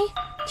យើងនេះ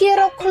ជា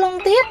រោគខ្លង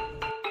ទៀត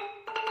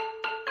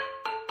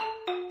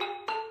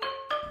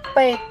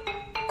ពេទ្យ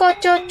ក៏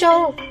ចូ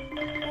ល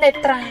នេ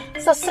ត្រា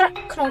សស្រាក់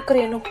ក្នុងគ្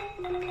រានោះ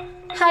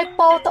ហើយ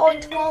ពោលត្អូញ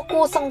ធ្ងរ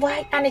គួរសង្វេ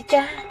គអនិច្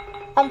ចា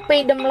អំពី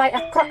តម្លៃ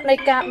អាក្រក់នៃ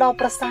ការដ៏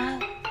ប្រសើរ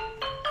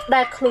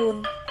ដែលខ្លួន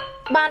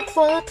បានធ្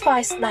វើថ្វា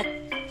យស្ដេច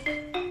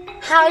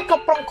ហើយក៏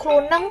ប្រុងខ្លួ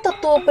ននឹងទ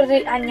ទួលព្រះរា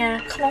ជអាជ្ញា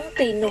ក្នុង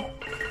ទីនោះ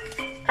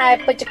ឯ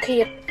ពេជ្ជឃា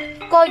ត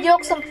ក៏យក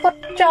សម្ពត់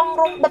ចង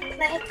រំបិទភ្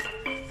នែក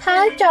ហើ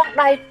យចង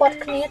ដៃព័ទ្ធ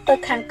គ្នាទៅ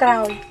ខាងក្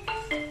រោយ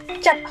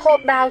ចាប់ហូត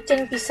ដាវចេញ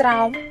ពីស្រោ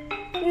ម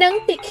និង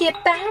ពិឃាត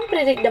តាមព្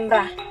រះរាជតម្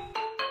រាស់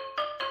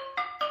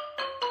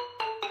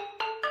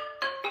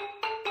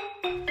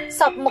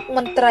សពមុខម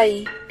ន្ត្រី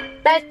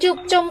ដែលជួប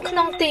ជុំក្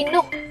នុងទី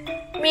នោះ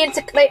មាន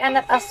សេចក្តីអា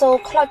ណិតអាសូរ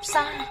ខ្លោចផ្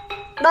សា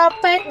ដល់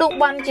ពេទ្យឌុ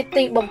បានជា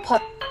ទីបំផុ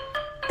ត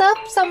ទើប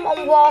សុំអ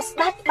ង្វរស្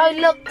ដេចឲ្យ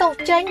លើកទោស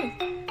ចេញ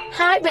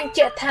ហើយបញ្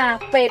ជាក់ថា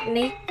ពេទ្យ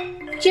នេះ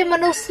ជាម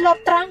នុស្សស្លូត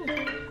ត្រង់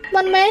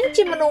មិនមែន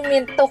ជាមនុស្សមា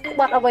នទោសក្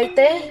បត់អ្វី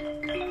ទេ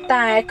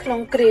តែក្នុង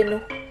គ្រា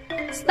នោះ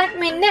ស្ដេច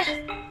មានះ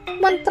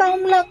មិនព្រម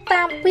លើក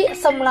តាមពាក្យ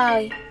សំឡើយ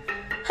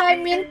ហើយ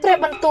មានព្រះ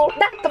បន្ទូល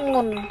ដាក់ទម្ង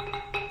ន់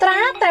ត្រា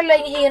តែលែ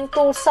ងហ៊ាន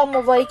ទូលសុំ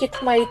អ្វីជា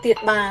ថ្មីទៀត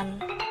បាន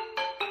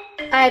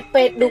ឯ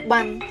ពេទ្យឌូ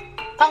បាន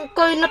អង្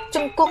គុយលុតជ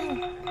ង្គង់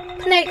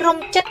ភ្នែករំ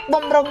ចិត្ត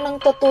បំរុងនឹង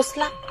ទទួលស្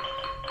លាប់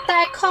តែ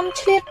ខំ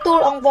ឆ្លៀតទូល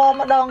អង្វរ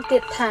ម្ដងទៀ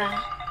តថា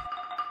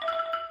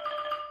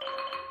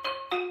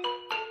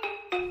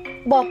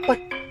បបិ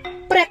ទ្ធ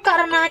ព្រះក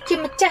រុណាជា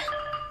ម្ចាស់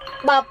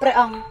បើព្រះ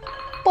អង្គ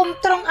ពុំ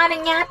ទ្រង់អនុ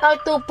ញ្ញាតឲ្យ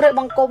ទូលព្រះ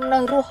បង្គំនៅ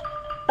រស់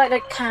ដោយដា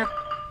ច់ខាត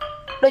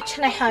ដូច្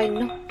នេះហើយ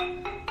នោះ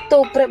ទូ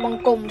លព្រះប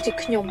ង្គំជា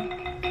ខ្ញុំ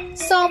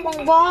សូមអ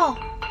ង្វរ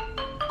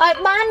ឲ្យ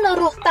បាននៅ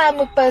រស់តែ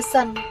មួយពេល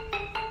សិន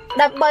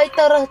ដើម្បី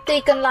ទៅរើសទី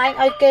កន្លែង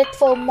ឲ្យគេ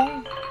ធ្វើមុង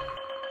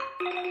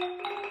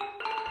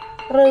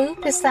ឬ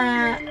ភាសា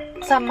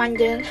សាមញ្ញ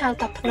យើងហៅ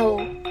ថាភ្នោ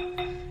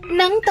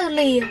នឹងទៅ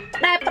លា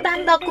ដែលផ្ដាំ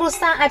ដល់គ្រួ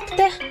សារឯផ្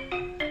ទះ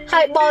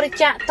ហើយបរិច្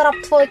ចាគទ្រព្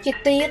យធ្វើជា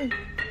ទាន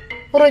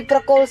រួចប្រ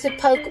គល់សិ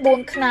ភៅក្បួន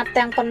ខ្នាត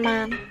ទាំងប៉ុន្មា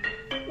ន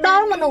ដ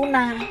ល់មនុស្ស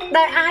ណា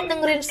ដែលអាចនឹ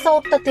ងរៀនសូ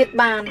ត្រទៅទៀត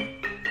បាន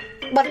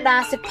បណ្ដា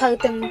សិភៅ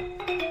ទាំងនោះ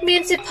មា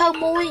នសិភៅ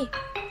មួយ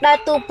ដែល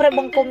ទូលព្រះប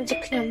ង្គំជា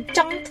ខ្ញុំច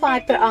ង់ថ្វាយ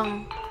ព្រះអង្គ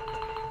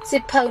សិ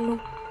ភៅនោះ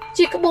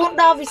ជាក្បួន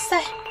ដ៏វិសេ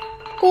ស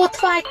គួរ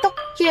ថ្វាយទុក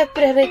ជា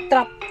ព្រះរាជទ្រ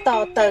ព្យត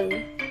ទៅ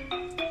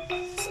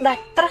ស្ដេច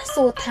ត្រាស់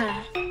សួរថា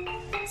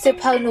សិ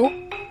ភៅនោះ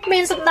មា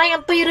នសម្ដែង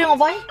អំពីរឿង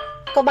អ្វី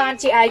ក៏បាន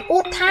ជាឯងអួ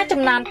តថា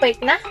ចំណានពេក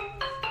ណាស់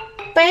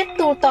ពេទ្យ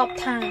ទូលតប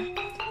ថា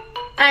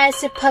ឯ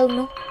សិភៅ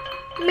នោះ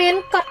មាន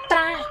កត់ត្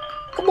រា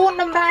ក្បួន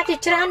តម្រាជា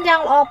ច្រើនយ៉ា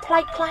ងល្អប្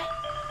លែកៗ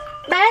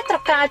ដែលត្រ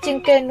កាលជាង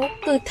គេនោះ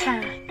គឺថា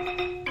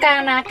កាល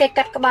ណាគេ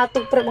កាត់ក្បាលទូ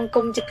លព្រះបង្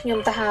គំជាខ្ញុំ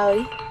ទៅហើយ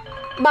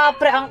បើ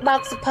ព្រះអង្គបើ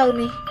កសិភៅ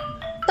នេះ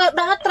ទៅ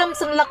ដល់ត្រឹម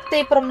សន្លឹកទី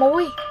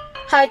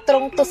6ហើយទ្រ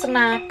ង់ទស្ស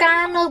នាកា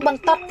រនៅប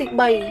ន្ទាត់ទី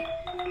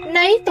3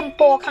នៃទំ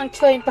ព័រខាង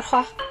ឆ្វេងប្រ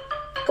ហោះ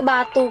ក្បា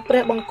លទូលព្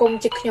រះបង្គំ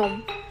ជាខ្ញុំ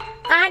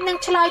អាចនឹង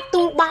ឆ្លើយ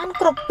ទូលបាន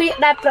គ្រប់ពាក្យ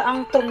ដែលព្រះអ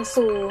ង្គទ្រង់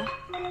សួរ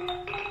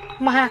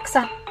មហាក្ស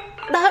ត្រ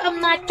ដោយអំ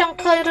ណាចចង់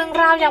ឃើញរឿង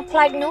រ៉ាវយ៉ាងប្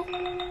លែកនោះ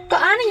ក៏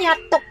អនុញ្ញាត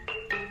ទុក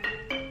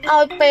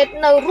ឲ្យពេទ្យ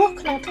នៅរស់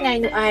ក្នុងថ្ងៃ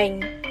នោះឯង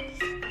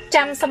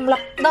ចាំសម្លឹ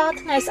កដល់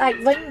ថ្ងៃស្អែក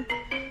វិញ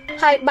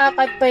ហើយបើក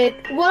ឲ្យពេទ្យ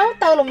វិល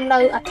ទៅលំនៅ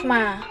អាត្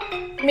មា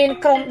មាន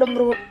ក្រុមតម្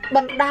រួតប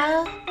ណ្ដើរ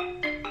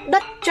ដិ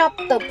តចប់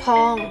ទៅផ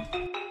ង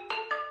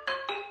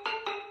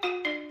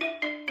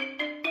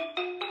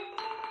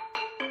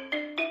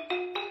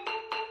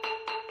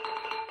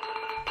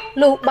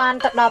លុះបាន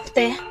ទៅដល់ផ្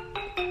ទះ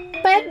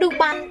ពេទ្យឌូ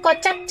បានក៏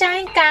ចាត់ចែង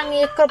ការ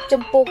ងារគ្រប់ច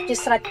ម្ពោះជា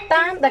ស្រេច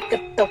តាមដែលគិ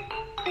តទុក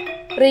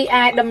រី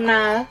ឯដំ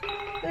ណើរ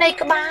នៃ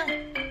ក្បាល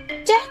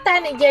ចេះតែ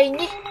និយាយ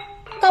នេះ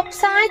ក៏ផ្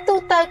សាយទូ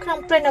ទៅក្នុង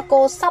ព្រះនគ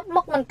រសព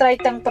មុខមន្ត្រី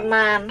ទាំងប៉ុន្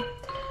មាន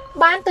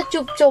បានទៅ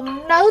ជួបជុំ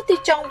នៅទី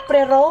ចុងព្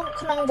រះរោង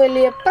ក្នុងវេ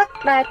លាព្រឹក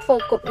ដែលធ្វើ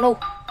គុតនោះ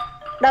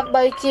ដើម្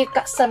បីជាក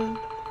សិន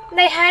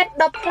នៃហេតុ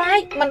ដ៏ប្លែ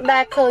កមិនដែ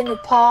លឃើញនោះ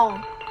ផង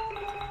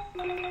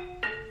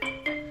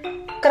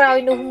ក្រោយ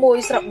នោះមួយ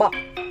ស្របក់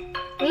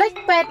លេច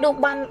ពេទ្យឌូ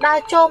បានដើរ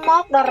ចូលម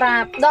កដល់រា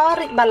បដល់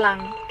រាជបល្ល័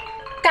ង្ក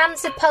កាន់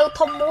សិភៅ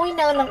ធំមួយ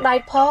នៅនឹងដៃ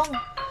ផង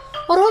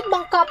រួចប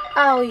ង្កប់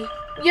ឲ្យ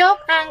យក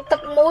អាងទឹ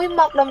កមួយ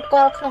មកតម្ក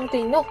ល់ក្នុង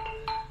ទីនោះ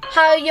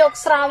ហើយយក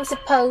ស្រោមសិ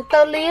ភៅ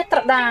ទៅលាត្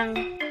រដាង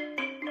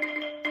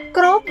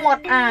គ្របមា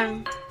ត់អាង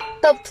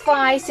ទៅថ្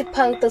វាយសិ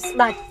ភៅទៅស្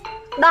ដេច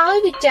ដោយ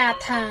វិចារ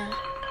ថា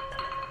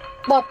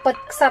បបិទ្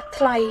ធក្សត្រ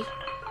ថ្លៃ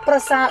ប្រ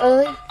សើរអើ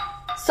យ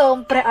សូម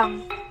ព្រះអង្គ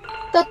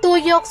ទទួល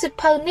យកសិ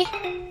ភៅនេះ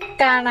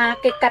កាលណា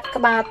គេកាត់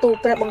ក្បាលទូល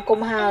ព្រះបង្គំ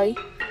ហើយ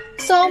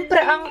សូមព្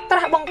រះអង្គត្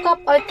រាស់បង្ក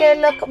ប់ឲ្យគេ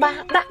លើកក្បាល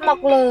ដាក់មក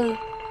លើ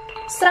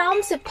ស្រោម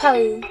សិភៅ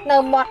នៅ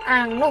មាត់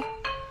អាងនោះ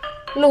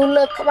លុះ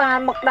លើកក្បាល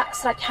មកដាក់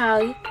ស្រេចហើ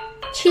យ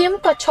ឈាម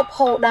ក៏ឈប់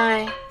ហូរដែរ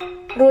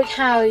រួច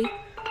ហើយ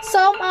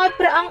សូមឲ្យ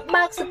ព្រះអង្គ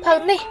បើកសិភៅ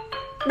នេះ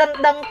ដណ្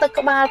ដឹងទៅ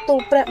ក្បាលទូល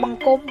ព្រះប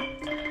ង្គំ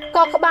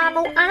ក៏ក្បាល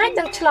នោះអាច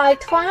នឹងឆ្លើយ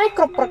ថ្វាយ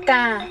គ្រប់ប្រ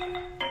ការ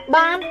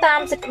បានតា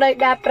មសេចក្តី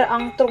ដែលព្រះអ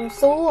ង្គទ្រង់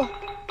សួរ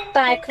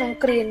តែក្នុង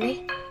គ្រានេះ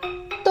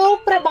ទូល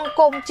ព្រះបង្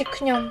គំជា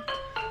ខ្ញុំ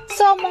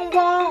សូមអង្វ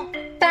រ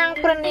តាំង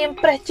ព្រះនាម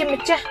ព្រះជា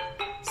ម្ចាស់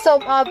សូម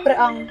ឲ្យព្រះ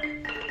អង្គ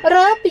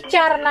រើពិ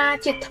ចារណា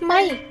ជាថ្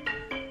មី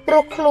ព្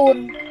រោះខ្លួន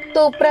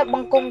ទូលព្រះប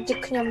ង្គំជា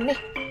ខ្ញុំនេះ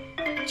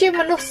ជា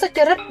មនុស្សសុច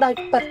រិតដោយ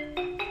ពិត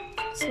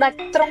ស្ដេច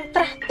ទ្រង់ត្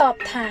រាស់តប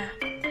ថា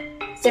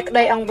សេចក្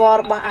តីអង្វរ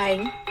របស់ឯង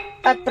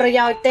អត់ប្រ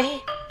យោជន៍ទេ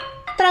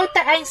ត្រូវ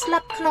តែឯងស្លា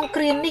ប់ក្នុង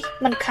គ្រានេះ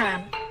មិនខាន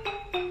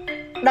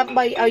ដើម្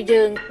បីឲ្យ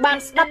យើងបាន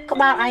ស្ដាប់ក្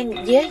បាលឯង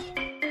និយាយ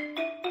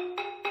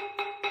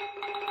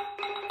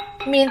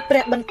មានព្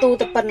រះបន្ទូល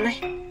ទៅប៉ុណ្ណេះ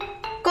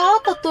ក៏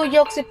ទទួលយ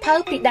កសិភៅ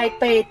ពីដៃ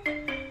ពេទ្យ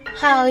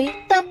ហើយ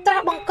ទៅត្រា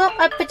ស់បង្កប់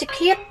ឲ្យពេជ្ឈ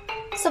ឃាត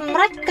សម្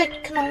រេចកិច្ច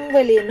ក្នុង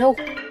វេលានោះ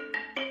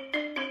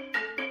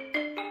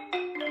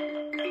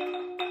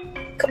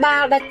ក្បា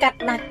លដែលកាត់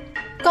ដាច់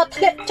ក៏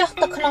ធ្លាក់ចុះ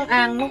ទៅក្នុង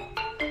អាងនោះ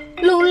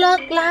លុះលើក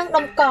ឡើងត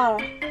ម្កល់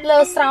លើ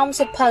ស្រោម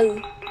សិភៅ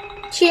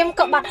ឈាម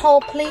ក៏បាត់ហូរ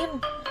ភ្លាម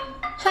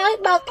ហើយ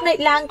បើកភ្នែក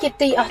ឡើងជា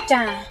ទីអស្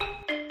ចារ្យ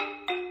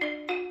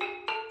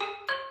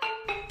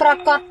ប្រ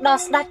កាសដ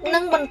ល់ស្ដេចនិ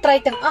ងមន្ត្រី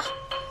ទាំងអស់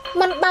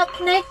មិនបើក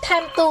ភ្នែកថែ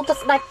មទូទៅ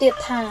ស្ដេចទៀត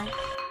ថា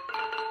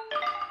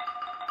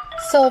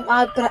សូម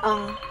ឲ្យព្រះអ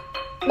ង្គ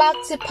បើក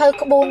សិភៅ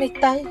ក្បួននេះ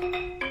ទៅ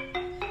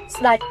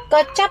ស្ដេច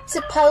ក៏ចាប់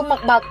សិភៅម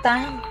កបើកតា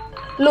ម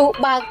លុះ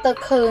បើកទៅ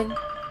ឃើញ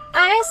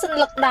ឯសន្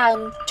លឹកដើម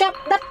ចាប់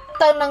ដិត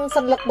ទៅនឹងស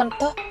ន្លឹកបន្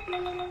ទប់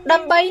ដើ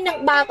ម្បីនឹង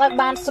បើកឲ្យ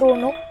បានស្រួល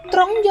នោះទ្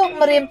រង់យក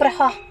ម្រាមព្រះ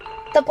ហស្ថ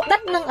ទៅផ្ដិ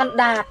តនឹងអណ្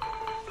ដាត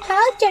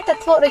ហើយចេះតែ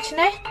ធ្វើដូច្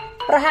នេះ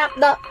រហ័ស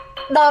ដ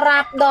ល់រា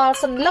បដល់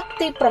សន្លឹក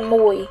ទី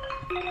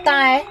6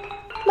តែ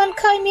មិន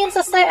ឃើញមានស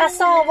រសេរអក្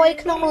សរអ្វី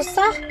ក្នុងនោះ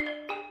សោះ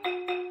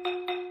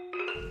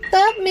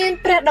ទើបមាន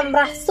ព្រះតម្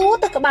រាស់សួរ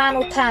ទៅក្បាល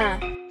នោះថា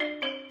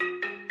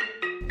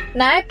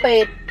ណែពេ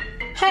ទ្យ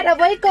ហេតុអ្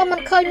វីក៏មិន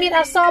ឃើញមាន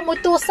អក្សរមួយ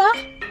តួសោះ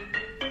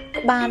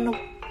ក្បាលនោះ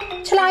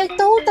ឆ្លើយ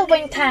ទូទៅវិ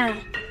ញថា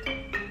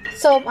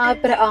សូមឲ្យ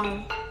ព្រះអង្គ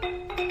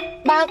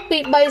បើកពី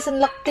3ស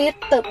ន្លឹកទៀត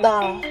ទើបដ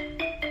ល់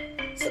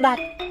ស្ដេច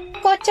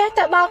ក៏ចេះ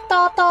តែបើកត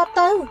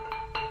ទៅ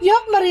យ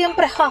កម្រាម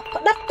ព្រះហស្ថ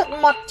ផ្ដិតទឹក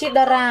មាត់ជា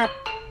ដរាប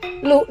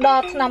លុះដ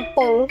ល់ថ្នាំ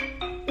ពុល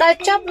ដែល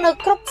ចាប់នៅ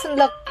គ្រប់សន្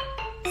លឹក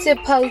សៀវ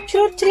ភៅជ្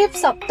រួតជ្រាប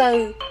សពទៅ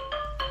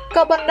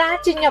ក៏បណ្ដា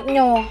ជាញាប់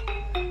ញ័រ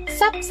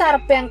សពសារ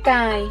ពាង្គ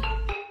កាយ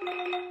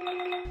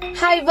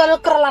ហើយវិល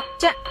ក្រឡាប់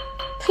ចាក់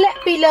ធ្លាក់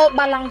ពីលើ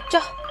បាឡាំង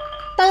ចុះ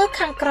ទៅ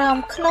ខាងក្រោម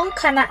ក្នុង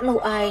ខណៈនោះ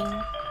ឯង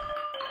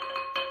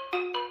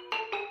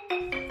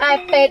ឯ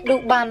ពេទ្យឌូ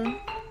បាន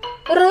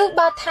ឬ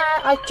បើថា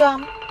ឲ្យចំ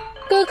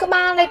គឺក្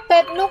បាលនៃ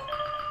ពេទ្យនោះ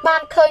បា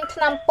នឃើញថ្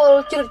នាំពុល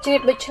ជ្រួតជ្រា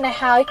បដូច្នេះ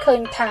ហើយឃើ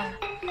ញថា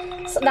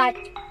ស្ដេច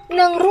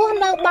នឹងរស់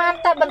នៅបាន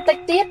តែបន្តិច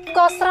ទៀត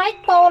ក៏ស្រែក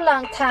ពោលឡើ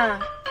ងថា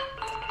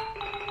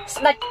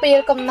ស្ដេចពីល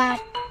កំណាច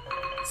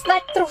ស្ដេ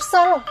ចទ្រុ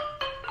សិល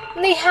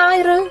នេះហើយ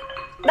ឬ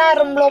ដែល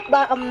រំលោភ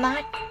ដោយអំណា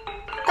ច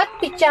ឥត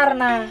ពិចារ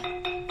ណា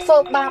ធ្វើ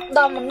បាបដ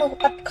ល់មនុស្ស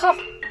ឥតខុស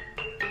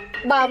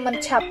បើមិន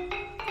ឆាប់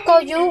ក៏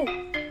យូរ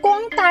គ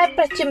ង់តែ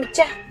ព្រះជាម្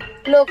ចាស់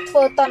លោកធ្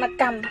វើតន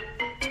កម្ម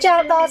ខ្ចា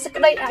ល់ដល់សេច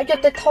ក្តីអយុ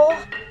ត្តិធ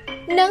ម៌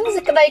និង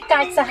សេចក្តី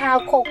កាចសាហាវ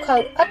ខុសខើ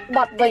ឥតប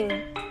ត់វិញ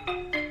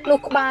លុះ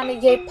ក្បាលនិ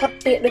យាយផុត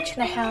ពាក្យដូច្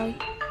នេះហើយ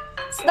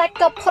ស្ដេច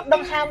ក៏ផុតដ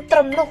ង្ហើមត្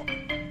រឹមនោះ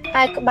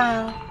ឯក្បា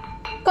ល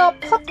ក៏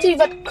ផុតជី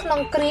វិតក្នុង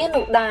គ្រា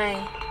នោះដែរ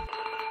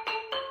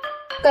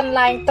កន្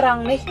លែងត្រ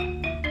ង់នេះ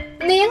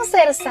នាង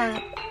សេរសាទ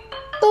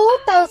ទូ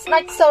ទៅស្ដេ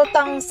ចសុលត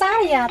ង់សា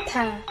រិយា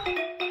ថា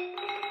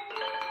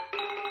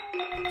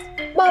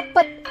បើ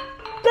ពិត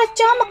ព្រះ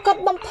ចោមមកុដ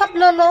បំផុត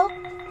លើលោក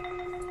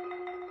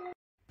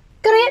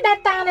គ្រាដែល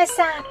តានេ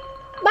សាទ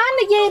បាន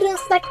និយាយរឿង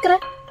ស្ដេចក្រឹ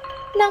ក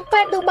និង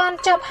ពេទ្យឌូបាន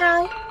ចប់ហើ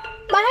យ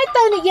បែរ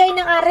ទៅនិយាយ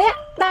នឹងអារក្ស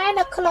ដែល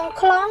នៅក្នុង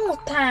ខ្លងនោះ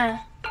ថា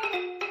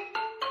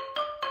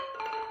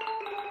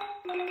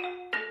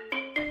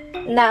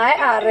ណែ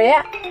អារ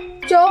ក្ស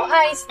ចូល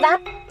ឯងស្ដា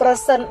ប់ប្រ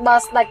សិនបើ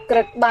ស្ដេចក្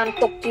រឹកបាន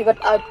ទុកជីវិត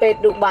ឲ្យពេទ្យ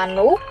ឌូបាន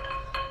នោះ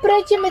ព្រះ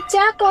ជាម្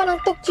ចាស់ក៏នឹង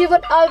ទុកជីវិ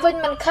តឲ្យវិញ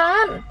មិនខា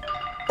ន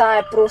តែ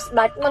ព្រោះស្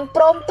ដេចមិន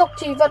ព្រមទុក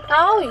ជីវិត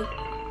ឲ្យ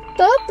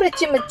ទើបព្រះ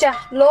ជាម្ចាស់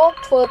លោក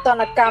ធ្វើត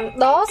នកម្ម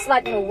ដល់ស្ដេ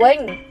ចនោះវិញ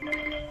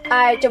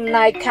ឯចំ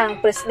ណែកខាង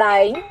ព្រះស្ដែ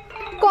ង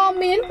ក៏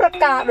មានប្រ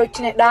ការដូច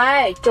នេះដែ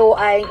រចូល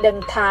ឯងដឹង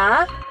ថា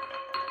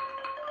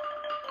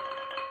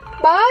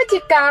បើជា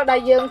កាលដែ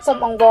លយើងសុំ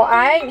អង្វរ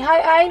ឯងហើយ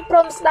ឯងព្រ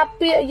មស្ដាប់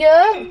ពាក្យ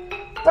យើង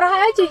ប្រ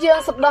ហែលជាយើង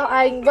សដោះ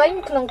ឯងវិញ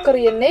ក្នុងគ្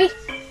រានេះ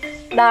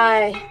ដែ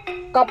រ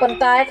ក៏ប៉ុន្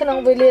តែក្នុង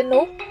វេលា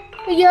នោះ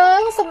យើ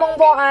ងសុំអង្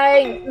វរឯ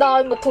ងដោយ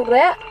មធុ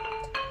រៈ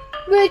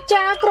វា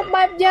ចាគ្រប់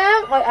បែបយ៉ាង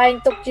ឲ្យឯង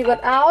ទុកជីវិត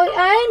ឲ្យ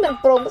ឯងមិន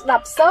ព្រមស្ដា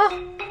ប់សោះ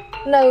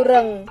នៅ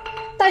រឹង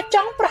តែច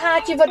ង់ប្រហារ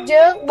ជីវិត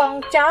យើងប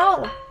ង់ចោល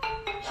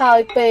ហើ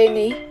យពេល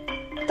នេះ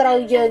ត្រូវ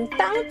យើង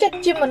តាំងចិត្ត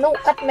ជាមនុស្ស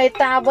ឥតមេត្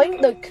តាវិញ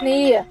ដូចគ្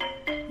នា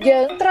យើ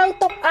ងត្រូវ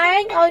ទុកឯ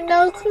ងឲ្យ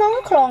នៅក្នុង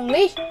ខ្លង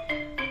នេះ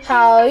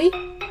ហើយ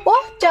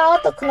បោះចោល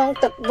ទៅក្នុង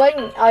ទឹកវិញ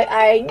ឲ្យ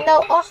ឯងនៅ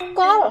អស់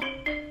កល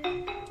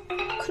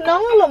ក្នុ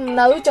ងលំ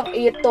នៅចង្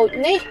អៀតតូច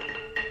នេះ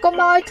កុំ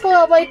ឲ្យធ្វើ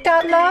អ្វីកើ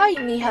តឡើយ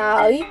នេះហើ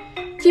យ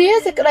ជា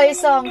សេចក្តី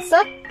សង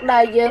សឹកដែ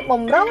លយើង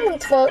បំរុងនឹង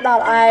ធ្វើដ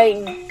ល់ឯង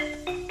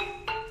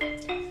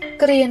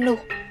គ្រានោះ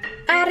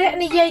អារក្ស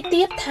និយាយ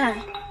ទៀតថា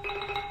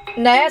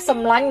ណែស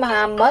ម្លាញ់ម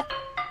ហាមិត្ត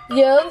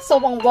យើងសូ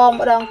មអង្វរម្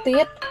ដងទៀ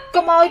ត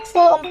កុំឲ្យធ្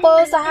វើអំពើ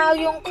សាហាវ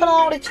យង់ខ្ន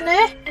ងដូច្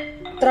នេះ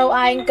ត្រូវ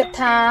ឯងគិត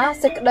ថា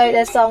សេចក្តី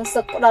ដែលសង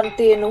សឹកផ្ដន្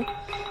ទានោះ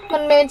មិ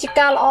នមែនជា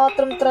ការល្អ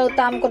ត្រឹមត្រូវ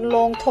តាមគន្ល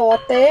ងធម៌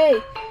ទេ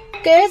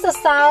គេសរ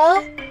សើរ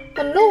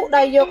មនុស្ស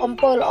ដែលយកអំ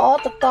ពើល្អ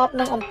ទៅតប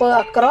នឹងអំពើ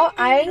អាក្រក់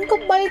ឯង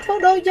កុំបីធ្វើ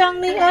ដូចយ៉ាង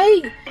នេះអី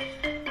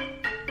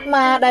ម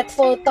កដែលធ្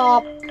វើត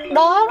ប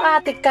ដល់អា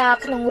តិកា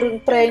ក្នុងរឿង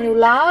ព្រេងនោះ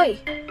ឡើយ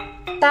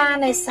តា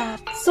នេសាទ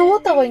សួរ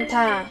ទៅវិញ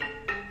ថា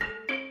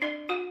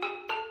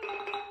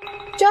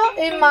ចុះ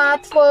អ៊ីម៉ា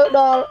ធ្វើ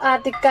ដល់អា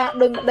តិកា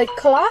ដូចម្ដេច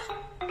ខ្លះ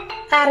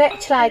អារក្ស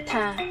ឆ្លើយ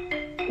ថា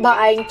បើ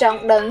ឯងច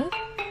ង់ដឹង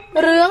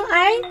រឿង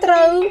ឯងត្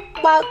រូវ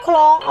បើកខ្ល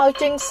ងឲ្យ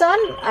ចេញសិន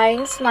ឯង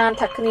ស្មាន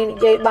ថាគ្នានិ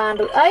យាយបាន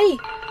ឬអី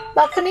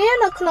បើគ្នា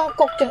នៅក្នុង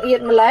គុកចង្អៀត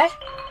ម្លេះ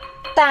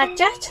តា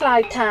ចាស់ឆ្លើ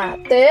យថា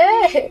ទេ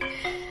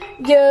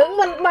យើង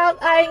មិនបើក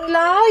ឯង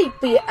ឡើយ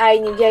ពាក្យឯង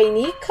និយាយ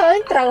នេះឃើញ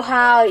ត្រូវ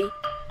ហើយ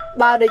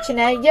បើដូច្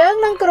នេះយើង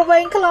នឹងក្រវែ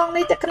ងខ្លង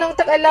នេះទៅក្នុង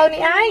ទឹកឥឡូវ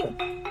នេះឯង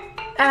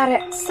អារ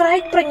ក្សស្រែក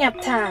ប្រញាប់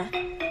ថា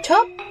ឈ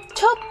ប់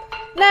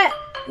ណែ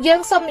យើ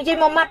ងសុំនិយាយ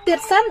មួយម៉ាត់ទៀត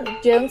សិន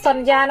យើងស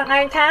ន្យានឹងឯ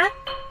ងថា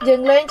យើ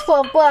ងលែងធ្វើ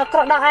អំពើអាក្រ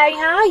ក់ដល់ឯង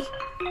ហើយ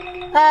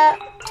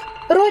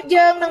រួច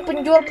យើងនឹងប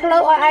ញ្យល់ផ្លូ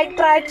វឲ្យឯង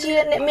ប្រែជា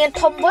អ្នកមាន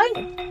ធំវិញ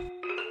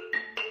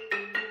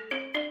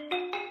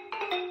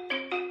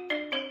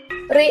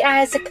រីឯ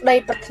សេចក្តី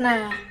ប្រាថ្នា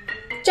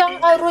ចង់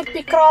ឲ្យរួច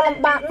ពីក្រលំ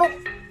បាកនោះ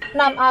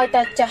នាំឲ្យ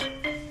តាចាស់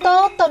ត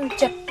តន់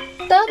ចិត្ត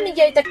ទើបនិ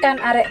យាយទៅកាន់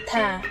អរិយ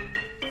ថា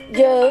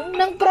យើង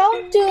នឹងព្រម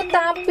ជឿ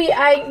តាមពី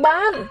ឯង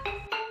បាន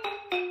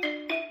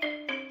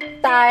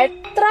តែ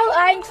ត្រូវ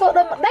ឯងធ្វើ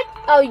ដូចម្ដេច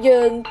ឲ្យ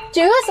យើង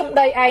ជឿសម្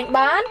ដីឯង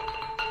បាន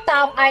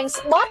តោងឯង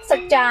ស្បត់ស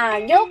ច្ចា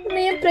យក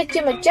នាមព្រះ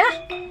ជាម្ចាស់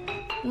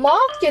ម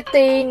កជា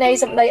ទីនៃ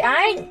សម្ដី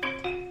ឯង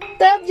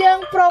ទើបយើង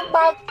ព្រម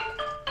បើក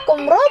គ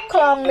ម្រប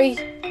ខ្លងនេះ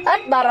ឥ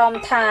តបារម្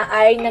ភថា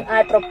ឯងនឹងអា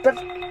ចប្រព្រឹត្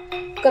ត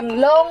កន្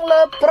លង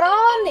លើប្រ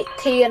និ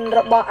ធានរ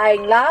បស់ឯង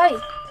ឡើយ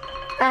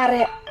អ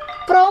រិយ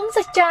ព្រមស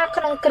ច្ចា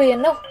ក្នុងគ្រា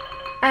នោះ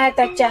ឯ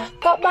តាចាស់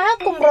ក៏បើក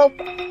គម្រប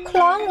ខ្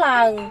លង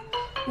ឡើង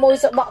មួយ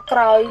សបកក្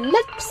រោយ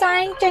លិចផ្សែ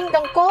ងចេញដ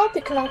ង្កូល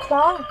ពីក្នុងខ្ល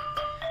ង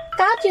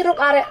កើតជារូប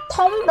អរិយ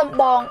ធំដំ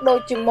បងដូច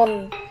ជាមុន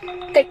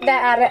កិច្ចដែល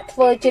អរិយធ្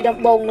វើជាដំ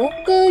បងនោះ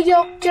គឺយ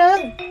កជើង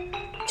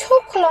ឈូស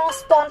ខ្លង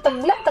ស្ពាន់ទ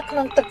ម្លាក់ទៅក្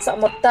នុងទឹកស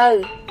មុទ្រទៅ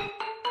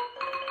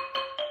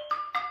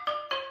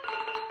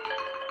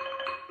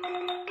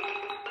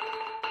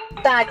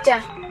តាចា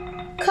ស់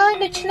ឃើញ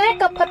ដូច្នេះ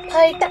ក៏ផិត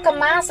ភ័យតក្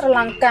មាស្រឡ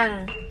ង្កាំង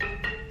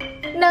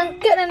នឹង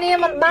គណនា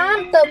មិនបាន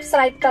ទៅស្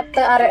រែកប្រាប់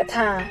ទៅអរិយ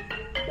ថា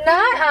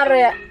ណែអ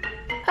រិយ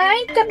ឯង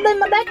គិតដូច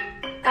ម្ដេច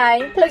ឯង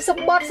ភ្លេចស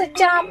ម្បត្តិសច្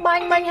ចាបា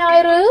ញ់មិញហើយ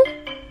ឬ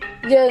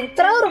យើង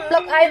ត្រូវរំលឹ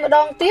កឯងម្ដ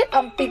ងទៀត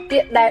អំពីពា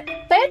ក្យដែល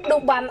ពេទ្យឌូ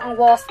បានអង្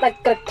វរស្ដេច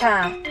ក្រឹកថា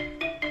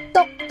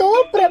ទុកទូល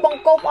ព្រះប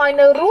ង្គំឲ្យ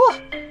នៅរស់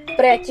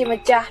ព្រះជា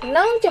ម្ចាស់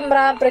នឹងចម្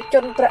រើនព្រះជ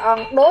ន្មព្រះអ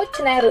ង្គដូ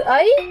ច្នេះឬ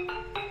អី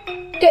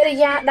កិរិ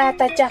យាដែល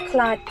តាចាស់ខ្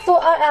លាចធ្វើ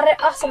ឲ្យអរិយ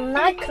អស់សំ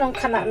ណាចក្នុង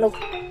ខណៈនោះ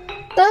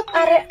ទើបអ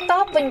រិយត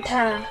បវិញ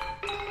ថា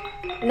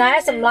ណែ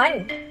សម្លាញ់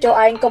ចូល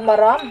ឯងកុំបា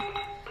រម្ភ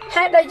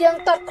ហេតុដែលយើង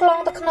តត់ខ្លង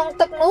ទៅក្នុង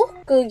ទឹកនោះ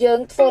គឺយើង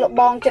ធ្វើល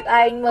បងចិត្ត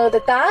ឯងមើល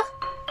ទៅតើ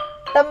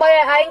ដើម្បី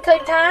ឲ្យឯងឃើញ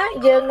ថា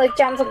យើងនៅ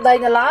ចាំសម្ដី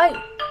នៅឡើយ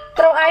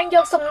ត្រូវឯងយ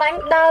កសំណាញ់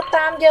ដើរ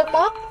តាមយើងម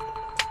ក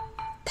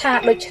ថា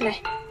ដូច្នេះ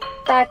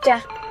តាចា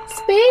ស់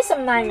ស្ពី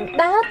សំណាញ់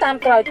ដើរតាម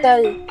ក្រោយទៅ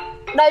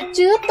ដោយ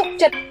ជឿទុក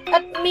ចិត្តឥ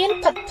តមាន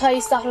ផិតភ័យ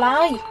សោះ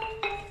ឡើយ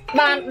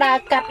បានដើរ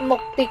កាត់មុ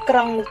ខទីក្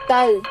រុងនោះ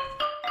ទៅ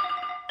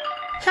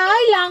ហើ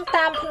យឡើង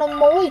តាមភ្នំ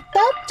មួយ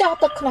ទៅចុះ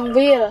ទៅក្នុង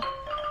វាល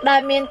ដែ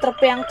លមានត្រ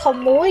ពាំងធំ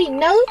មួយ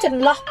នៅច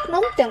ន្លោះភ្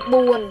នំទាំង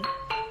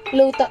4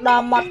លុះទៅដ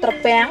ល់មាត់ត្រ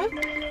ពាំង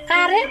អ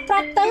រិយប្រា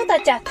ប់ទៅតា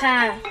ចាស់ថា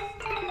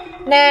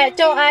ណែ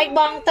ចូលឯង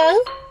បងទៅ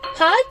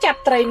ហើយចាប់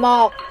ត្រីម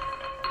ក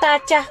តា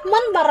ចាស់មិ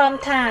នបារម្ភ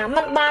ថា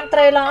មិនបានត្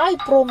រីឡើយ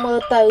ព្រោះមើល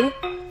ទៅ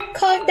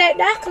ឃើញដេក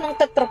ដាស់ក្នុង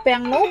ទឹកត្រពាំ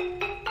ងនោះ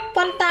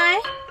ប៉ុន្តែ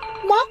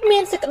មកមា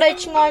នសេចក្តី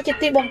ឆ្ងល់ជា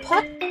ទីបំផុ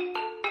ត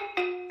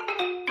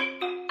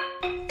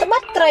ត្បិ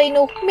តត្រី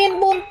នោះមាន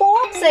4ព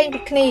ណ៌ផ្សេងពី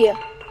គ្នា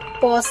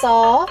ពណ៌ស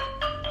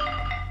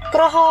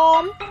ក្រហ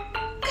ម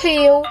ខៀ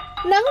វ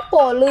និងព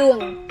ណ៌លឿង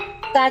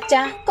តា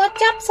ចាស់ក៏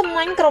ចាប់សំ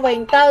ណាញ់ក្រវែង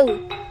ទៅ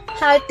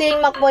ហើយទាញ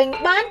មកវិញ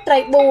បានត្រី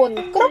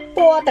4គ្រប់ព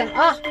ណ៌ទាំង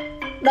អស់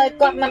ដោយ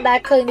គាត់មិនដែល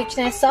ឃើញដូច្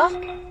នេះសោះ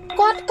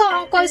គាត់ក៏អ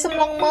ង្គុយសម្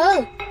លឹងមើល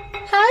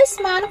ហើយ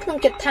ស្មានក្នុង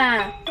ចិត្តថា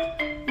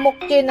មុខ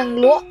ជានឹង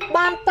លក់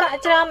បានប្រាក់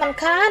ច្រើនមិន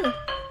ខាន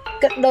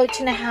គិតដូ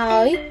ច្នេះហើ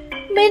យ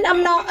មានអំ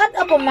ណរឥត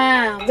ឧបមា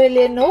វេ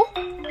លានោះ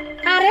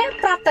អរិយ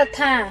ប្រាប់ទៅ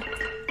ថា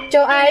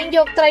ចូលឯងយ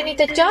កត្រីនេះ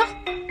ទៅចោះ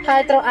ហើ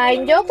យត្រូវឯង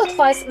យកទៅថ្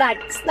វាយស្ដេច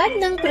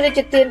នឹងព្រះរាជ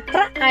ទានប្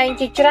រាក់ឯង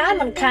ជាច្រើន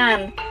មិនខាន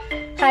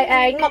ហើយ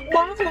ឯងមកប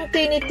ង់ក្នុង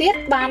ទីនេះទៀត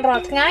បានរា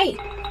ល់ថ្ងៃ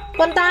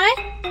ប៉ុន្តែ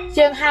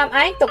យើងហាម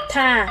ឯងទុក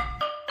ថា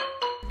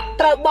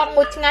ត្រូវបង់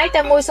មួយថ្ងៃ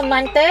តែមួយសំណា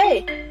ញ់ទេ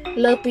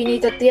លើពីនេះ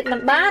ទៅទៀតមិ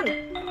នបាន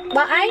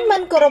បើឯងមិ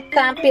នគោរព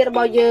តាមពាក្យរប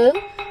ស់យើង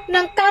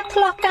នឹងកើតធ្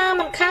លោះការ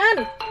មិនខាន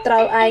ត្រូ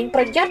វឯង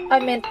ប្រយ័ត្នឲ្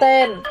យមែនទែ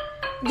ន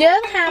យើ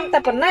ងហាមតែ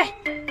ប៉ុណ្ណេះ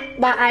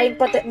បើឯង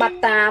ប្រតិបត្តិ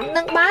តាម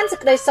នឹងបានសេច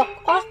ក្តីសុខ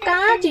អស់ក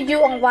លជាយូ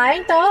រអង្វែង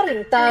តរៀ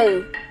ងទៅ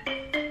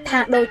ថា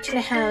ដូច្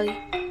នេះហើយ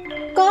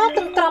ក៏ទ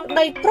ន្ទ្រាំ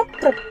ដីព្រឹ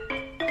ប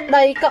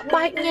ដីក៏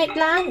បែកញែក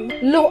ឡើង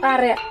លុះអ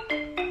រិយ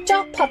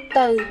ចោះផុត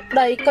ទៅ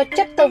ដីក៏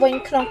ចិត្តទៅវិញ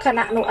ក្នុងខ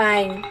ណៈនោះឯ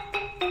ង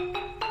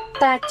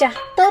តាចាស់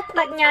ទៅប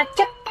ដិញ្ញា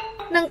ចិត្ត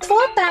នឹងធ្វើ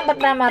តាមប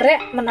ណ្ដាអរិយ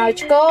មិនឲ្យ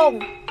ឆ្គង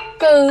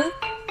គឺ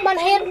មិន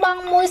ហ៊ានប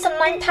ង់មួយសំ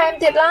ណាញ់ថែម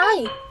ទៀតឡើយ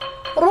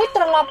រួច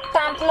ត្រឡប់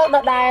តាមផ្លូវដ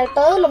ដែល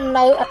ទៅលំ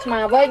នៅអាត្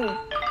មាវិញ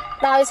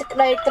ដោយសេចក្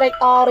តីត្រេក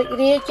អររីក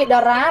រាយជាដ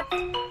រាប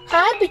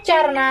ហើយពិចា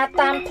រណា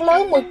តាមផ្លូវ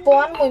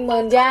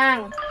1000យ៉ាង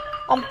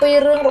អំពី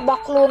រឿងរប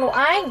ស់ខ្លួននោះ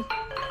ឯង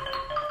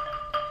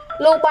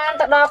លុះបាន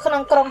ទៅដល់ក្នុ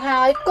ងក្រុង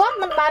ហើយគាត់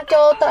មិនបាន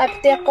ចូលទៅឯ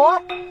ផ្ទះគា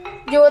ត់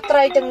យួរត្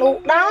រីទាំងនោះ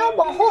ដើរ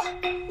បង្ហោះ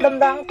ត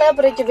ម្រង់ទៅ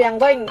ព្រះរាជវាំង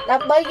វិញដើ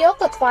ម្បីយក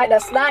ទៅថ្វាយដ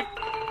ល់ស្ដេច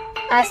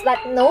ឯស្ដេច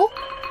នោះ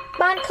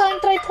បានឃើញ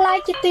ត្រីថ្លៃ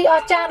ជាទីអ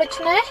ស្ចារ្យដូ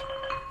ច្នេះ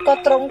ក៏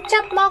ទ្រង់ចា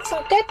ប់មកស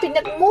ង្កេតពិ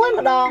និត្យមួយ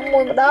ម្ដង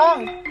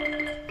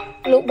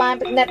លុះបាន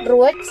ពិនិត្យ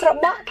រួចស្រ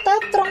បក់ទៅ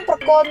ទ្រង់ប្រ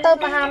គល់ទៅ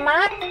មហា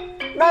មាត្រ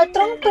ដោយទ្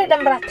រង់ព្រះត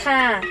ម្រាស់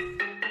ថា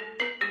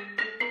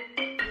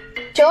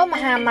ចូលម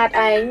ហាមាត្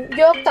រឯង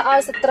យកទៅឲ្យ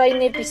ស្ត្រី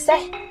នេះពិសេ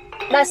ស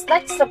ដែលស្ដេ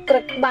ចស្រុកក្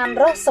រឹកបាន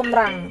រើសសម្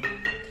រាំង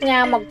ផ្ញើ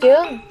មកយើ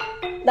ង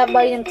ដើម្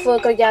បីនឹងធ្វើ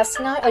ក្រយ៉ា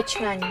ស្ងោយឲ្យ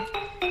ឆ្ងាញ់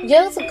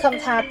យើងសង្ឃឹម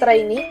ថាត្រី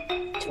នេះ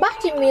ច្បាស់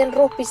ជាមាន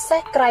រសពិសេ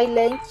សក្រៃ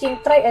លែងជាង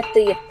ត្រីឯ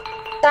ទៀត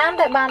តាម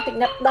ដែលបានពិ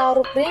និត្យដល់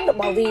រូបរាងរ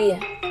បស់វា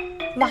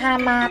មហា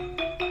មាត្រ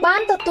បា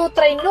នទទួល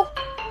ត្រីនោះ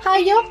ហើយ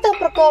យកទៅ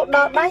ប្រគល់ដ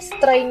ល់ដៃស្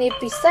ត្រីនេះ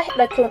ពិសេស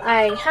ដោយខ្លួន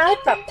ឯងហើយ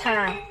ប្រាប់ថា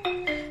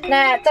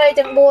ណែត្រី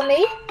ទាំង4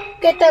នេះ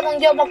គេទៅនឹង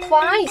យកមកថ្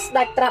វាយស្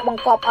ដេចត្រាស់ប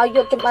ង្គាប់ឲ្យយ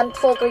កចម្អិន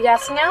ធ្វើក្រយ៉ា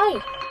ស្ងោយ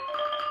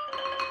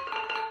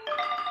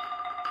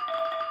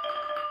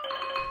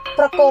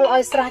ប្រគល់ឲ្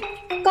យស្រេច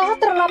ក៏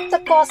ត្រឡប់ទៅ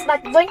កស្ដេ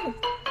ចវិញ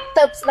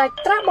ទៅស្ដេច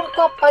ត្រាស់បង្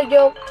គាប់ឲ្យយ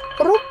ក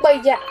រូបបី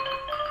យៈ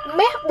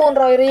មាស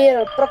400រៀល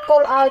ប្រគ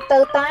ល់ឲ្យទៅ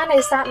តានៃ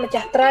សាតម្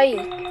ចាស់ត្រី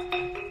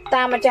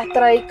តាម្ចាស់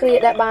ត្រីគ្រា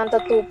ដែលបានទ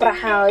ទួលប្រា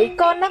ក់ហើយ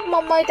ក៏នឹកម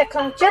កមើលតែក្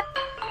នុងចិត្ត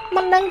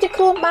មិនដឹងជា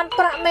ខ្លួនបាន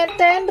ប្រាក់មែន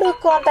ទេឬ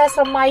គ្រាន់តែ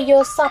ស្រមៃយ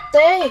កសព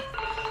ទេ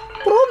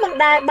ព្រោះមិន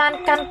ដែលបាន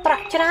កាន់ប្រា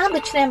ក់ច្រើន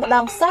ដូចនេះម្ដ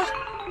ងសោះ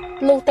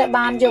លុះតែ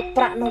បានយក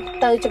ប្រាក់នោះ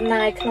ទៅចំ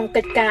ណាយក្នុង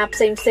កិច្ចការផ្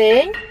សេង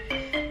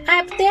ឯ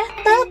ផ្ទះ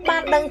ទៅបា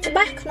នដឹងច្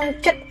បាស់ក្នុង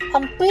ចិត្ត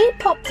អំពី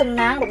ភពសំ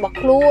ណាងរបស់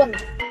ខ្លួន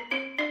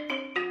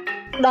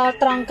ដល់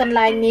ត្រង់កន្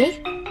លែងនេះ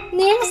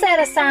នាងសេ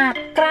រសាទ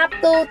ក្រាប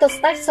ទូលទៅ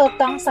ស្ដេចសូ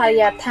តង់សា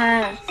យាថា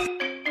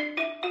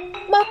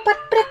បបិទ្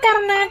ធព្រះក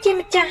រុណាជា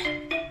ម្ចាស់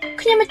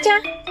ខ្ញុំម្ចា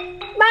ស់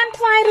បាន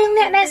ថ្វាយរឿង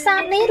អ្នកនេសា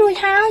ទនេះរួច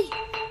ហើយ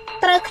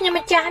ត្រូវខ្ញុំ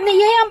ម្ចាស់និ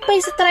យាយអំពី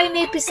ស្ត្រី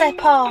នេះពិសេស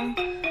ផង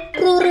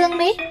ព្រោះរឿង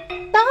នេះ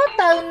តើ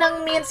ទៅនឹង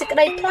មានសេចក្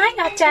តីប្លែក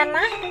អស្ចារ្យ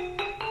ណាស់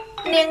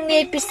នាងនា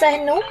យពិសេស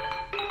នោះ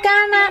កា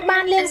លណាបា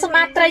នលាងសម្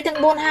អាតត្រីទាំង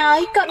4ហើយ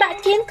ក៏ដាក់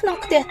ចៀនក្នុង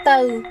ខ្ទះទៅ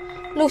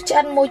លុះឆ្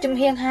អិនមួយចំ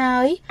ហៀងហើ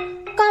យ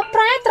ក៏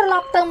ប្រែត្រឡ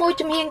ប់ទៅមួយ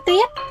ចំហៀង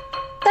ទៀត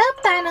ទៅ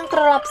តែនឹងត្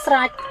រឡប់ស្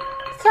រាច់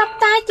ស្រាប់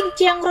តែជញ្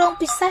ជាំងរង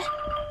ពិសេស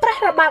ប្រះ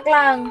របាក់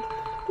ឡើង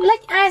លិច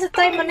ឯស្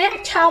ត្រីម្នាក់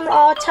ឆោមល្អ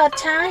ឆើត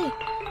ឆាយ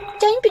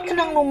ចេញពីក្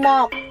នុងនោះម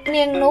ក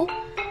នាងនោះ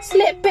ស្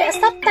លៀកពាក់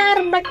សត្វតែ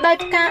រំលេចដោយ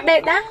ផ្កាដេ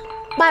ដាស់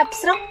បែប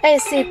ស្រុកអេ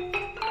ស៊ីប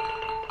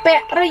ពា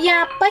ក់រយ៉ា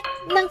ពេជ្រ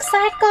និងខ្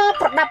សែក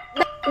ប្រដាប់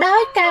ដោ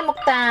យកែមុខ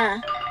តា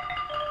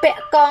ពា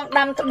ក់កង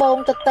ដាំត្បូង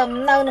ទទឹម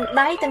នៅនឹង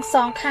ដៃទាំងស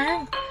ងខាង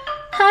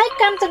ហើយ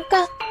កាន់ចង្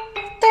កឹះ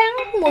ទាំង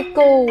មួយ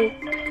គូ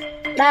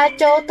ដើរ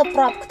ចូលទៅ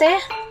ប្របផ្ទះ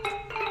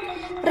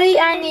រី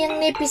ឯនាង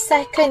នេះពិសេ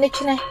សឃើញដូ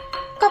ច្នេះ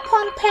ក៏ផ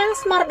ន់ផាំង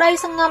ស្មារតី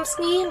សងំ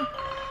ស្ងៀម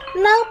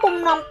នៅពំ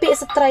នាំពាក្យ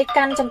ស្ត្រី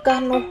កាន់ចង្កឹះ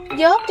នោះ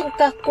យកចង្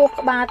កឹះគោះ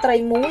ក្បាលត្រី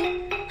មួយ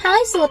ហើ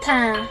យសួរ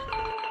ថា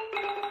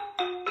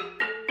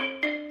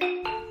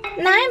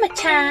ណែមច្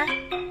ឆា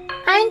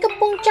ឯងកំ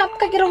ពុងចាប់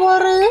កិច្ចរវ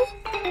ល់ឬ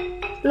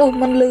លុះ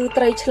មិនលឺ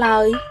ត្រីឆ្លើ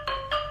យ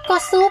ក៏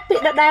សួរពា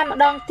ក្យដដែលម្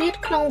ដងទៀត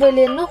ក្នុងវេ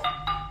លានោះ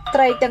ត្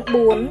រីទាំង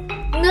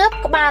4ងើប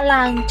ក្បាល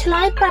ឡើងឆ្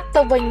លើយប្រាប់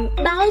ទៅវិញ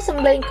ដោយសំ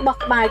ឡេងក្បោះ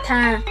ក្បាយ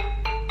ថា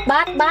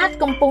បាទ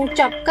កំពុង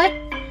ចាប់កិច្ច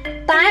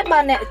តែបើ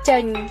អ្នកចេ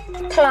ញ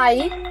ថ្លៃ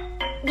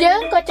យើ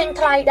ងក៏ចេញ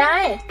ថ្លៃដែ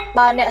រ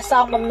បើអ្នកស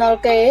ងបំណុល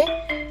គេ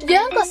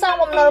យើងក៏សង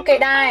បំណុលគេ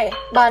ដែរ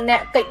បើអ្ន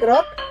កកិច្ចរ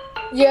ត់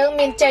យើង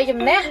មានជ័យជំ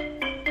នះ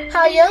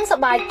ហើយយើងស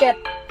ប្បាយចិត្ត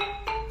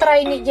ត្រី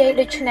និយាយ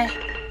ដូច្នេះ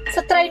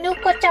ស្ត្រីនោះ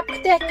ក៏ចាប់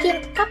ខ្ទះជៀន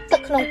កាប់ទៅ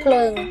ក្នុងភ្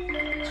លើង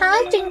ហើ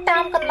យចេញតា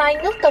មកន្លែង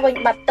នោះទៅវិញ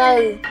បាត់ទៅ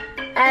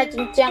ឯជ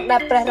ញ្ជាំងដែ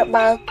លប្រះរ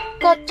បើក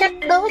ក៏ចាត់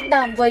ដូច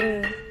ដើមវិញ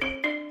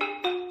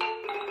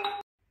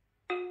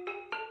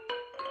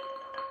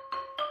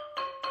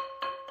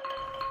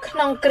ក្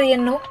នុងគ្រា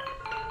នោះ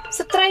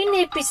ស្ត្រី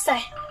នេះពិសេ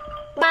ស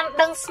បាន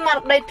ដឹងស្មារ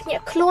តីភ្ញា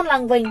ក់ខ្លួនឡើ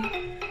ងវិញ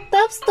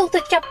ទើបស្ទុះទៅ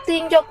ចាប់ទា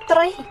ញយកត្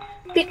រី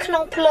ពីក្នុ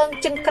ងភ្លើង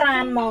ចង្ក្រា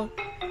នមក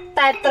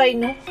តែត្រី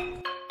នោះ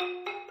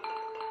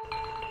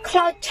ខ្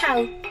លោចឆៅ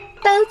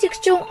ទៅជា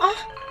ខ្ជូងអ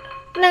ស់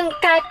នឹង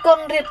កាយគុណ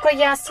រៀបក្រ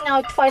យ៉ាស្ងោ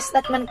យថ្វាយស្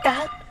ដេចមិនកើ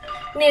ត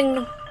នាង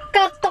នោះ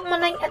កើតទុកម្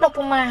នេញអនុព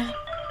មា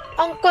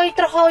អង្គុយ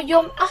ត្រហោ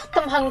យំអស់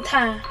ទំហឹង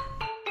ថា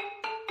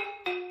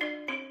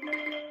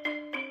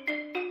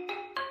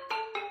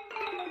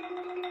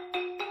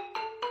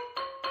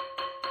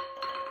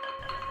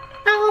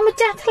ម្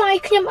ចាស់ថ្លៃ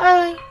ខ្ញុំ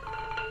អើយ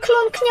ខ្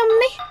លួនខ្ញុំ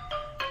នេះ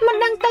មិន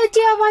ដឹងទៅ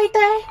ជាអ្វី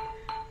ទេ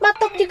បើ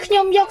ទុកជាខ្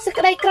ញុំយកសេច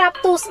ក្តីក្រាប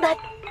ទូលស្ដេច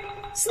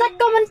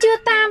ក៏មិនជឿ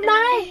តាម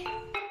ដែរ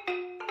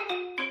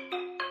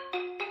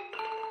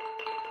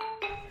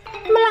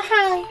ម្ល៉េះ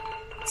ហើយ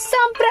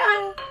សូមព្រះអ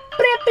ង្គ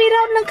ព្រះពិ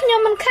រោធនឹងខ្ញុំ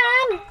មិនខា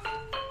ន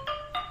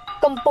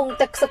កំពុង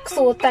តែខ្សឹកខ្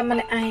សួលតែម្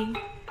នាក់ឯង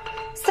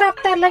ស្រាប់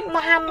តែលេចម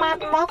ហាមាត្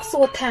រមក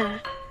សួរថា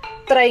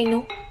ត្រី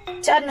នោះ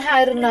ឆ្អិនហើ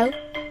យឬនៅ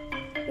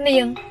នា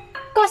ង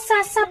ក៏សា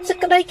រស័ព្ទសេច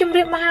ក្តីជម្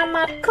រាបមហា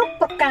មាត្រគ្រប់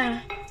ប្រការ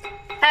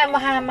ឯម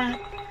ហាមាត្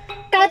រ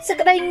កើតសេច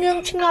ក្តីងឿង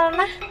ឆ្ងល់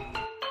ណាស់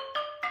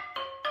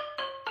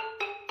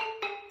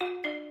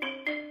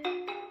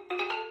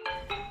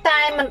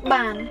តែមិន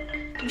បាន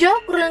យ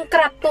ករឿងក្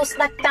រាបទូលស្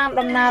ដេចតាម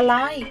ដំណើរ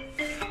ឡើយ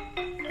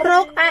រ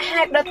កឯ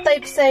ហេតុដតី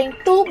ផ្សេង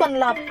ទូលបន្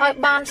លប់ឲ្យ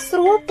បានស្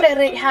រួលព្រះ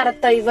រាជហឫ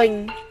ទ័យវិញ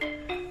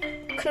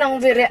ក្នុង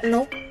វីរៈ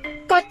នោះ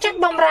ក៏ចាត់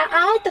បំរើ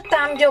ឲ្យទៅ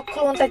តាមយកខ្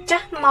លួនតាចា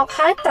ស់មក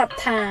ហើយប្រាប់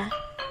ថា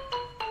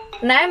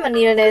ណែម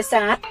នាលនេ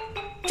សាទ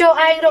ចូល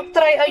ឯងរក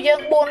ត្រីឲ្យយើង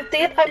4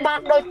ទៀតឲ្យបាន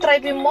ដូចត្រី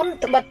ពីមុន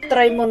ត្បិតត្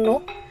រីមុននោះ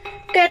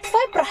គេធ្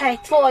វើប្រហែស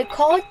ធ្វើឲ្យ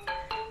ខូច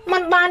មិ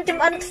នបានចំ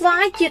អិនថ្វា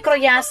យជាក្រ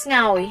យ៉ាស្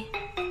ងោយ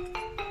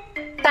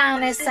តា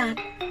នេសាទ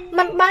ម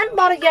មិនបាន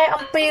បរិយាយ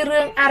អំពី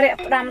រឿងអរិយ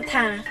ផ្ដាំ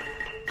ថា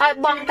ឲ្យ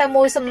បងតែ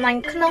មួយសំណា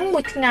ញ់ក្នុងមួ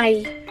យថ្ងៃ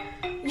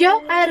យក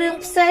ឲ្យរឿង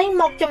ផ្សេង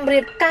មកជម្រា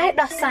បកែ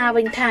ដោះសារ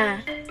វិញថា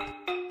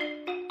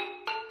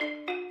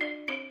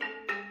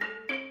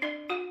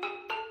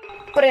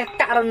ព្រះ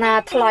ករុណា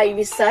ថ្លៃ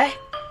វិសេស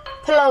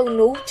ផ្លូវ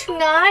នោះឆ្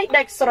ងាយ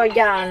ដាច់ស្រ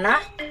យាលណា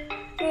ស់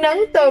នឹង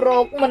ទៅរ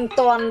កមិន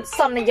ទាន់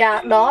សន្យា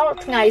ដល់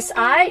ថ្ងៃស្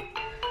អែក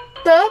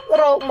ទើប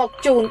រកមក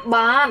ជូន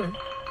បាន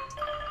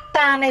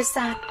តានេ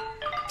សាទ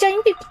ចេញ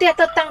ពីផ្ទះ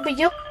ទៅតាំងពី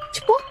យប់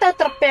ឆ្ពោះទៅ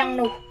ត្រពាំង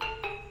នោះ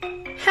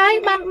ហើយ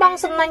បានបង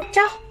សំណាញ់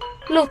ចោះ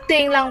លុះទា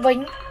ញឡើងវិញ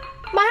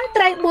បាន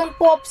ត្រី4ព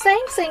ណ៌ផ្សេ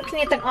ងគ្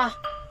នាទាំងអស់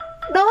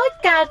ដោយ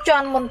កាលជ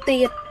ន់មុន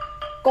ទៀត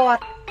គា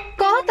ត់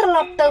ក៏ត្រឡ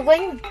ប់ទៅវិ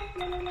ញ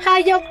ហើយ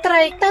យកត្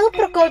រីទៅ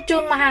ប្រគល់ជូ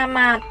នមហា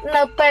មាត្រ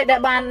នៅពេលដែ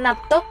លបានណា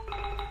ត់ទុក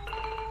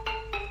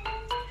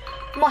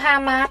មហា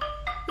មាត្រ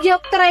យ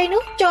កត្រី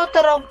នោះចូលទៅ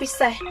រោងពិ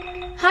សេស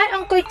ហើយអ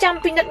ង្គុយចាំ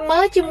ពិនិត្យមើ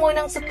លជាមួយ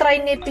នឹងស្ត្រី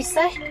នាយពិ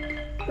សេស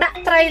ដាក់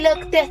ត្រីលើ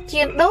ផ្ទះ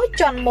ជៀនដូច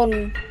ជន់មុន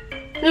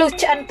លុះ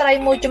ឆ្អិនត្រី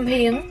មួយចំ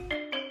ហៀង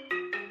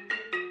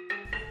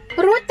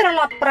រួចត្រ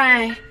ឡប់ប្រែ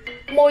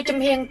មួយចំ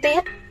ហៀងទៀ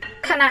ត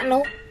ខណៈ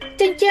នោះ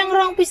ជញ្ជាំង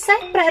រោងពិសេស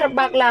ប្រេះរ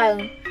បាក់ឡើង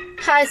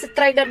ហើយស្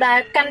ត្រីដដែល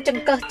កាន់ច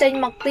ង្កឹះចេញ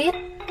មកទៀត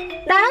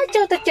ដើរ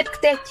ចូលទៅជិត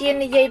ផ្ទះជៀន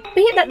និយាយ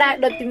ពីដដែល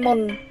ដូចពីមុន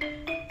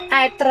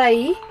ឯត្រី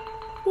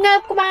ងើ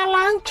បក្បាល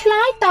ឡើងឆ្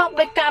លើយតប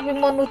ដោយការពី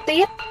មុននោះ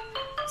ទៀត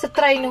ស្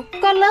ត្រីនោះ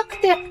ក៏លើក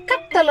ខ្ទះកា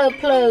ត់ទៅលើ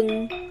ភ្លើង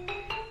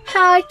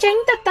ហើយចេញ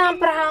ទៅតាម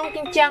ប្រហោងជ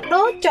ញ្ជាំង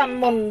ដូចចន់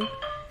មុន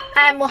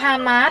ឯមហា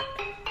មាត្រ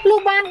លុះ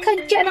បានឃើញ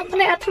ជាក់នឹងភ្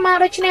នែកអាត្មា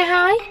ដូច្នេះ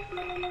ហើយ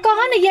ក៏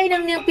និយាយនឹ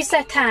ងនាងពិសេ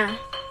សថា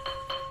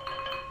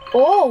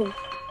អូ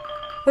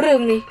រឿ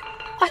ងនេះ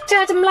អស្ចា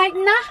រ្យចម្លែក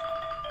ណាស់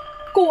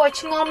គួរឲ្យ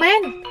ឆ្ងល់មែ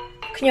ន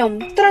ខ្ញុំ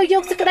ត្រូវយ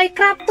កសេចក្តី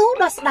ក្រាបទូល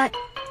ដល់ស្ដេច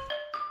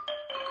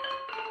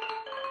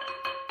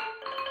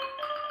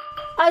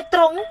ឲ្យទ្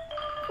រង់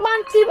បាន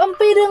ជ្រាបអំ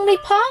ពីរឿងនេះ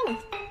ផង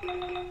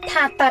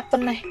ថាតែប៉ុ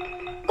ណ្ណេះ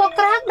ក៏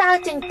ក្រាកដើរ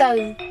ចេញទៅ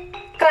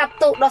ក្រាប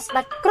ទូលដល់ស្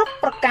ដេចគ្រប់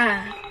ប្រការ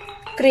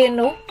គ្រា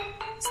នោះ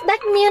ស្ដេច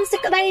មានសេ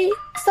ចក្តី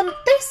សន្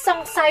តិះស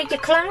ង្ស័យជា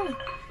ខ្លាំង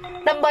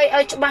ដើម្បី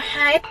ឲ្យច្បាស់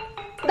ហេតុ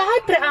ដោយ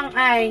ព្រះអង្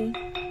គឯង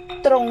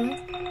ទ្រង់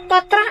ក៏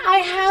ត្រាស់ឲ្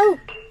យហៅ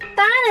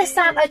តានេ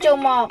សាទឲ្យចូល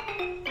មក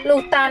លុះ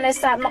តានេ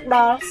សាទមកដ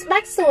ល់ស្ដេ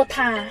ចសួរ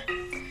ថា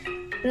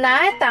ណែ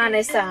តា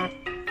នេសាទ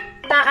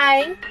តាឯ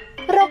ង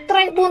រកត្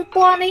រី4ព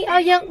ណ៌នេះឲ្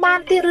យយើងបាន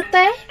ទៀតឬ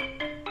ទេ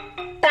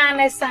តា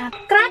នេសាទ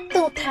ក្រាប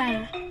ទូលថា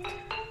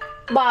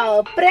បើ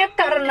ព្រះ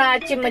ករុណា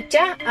ជាម្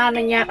ចាស់អ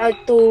នុញ្ញាតឲ្យ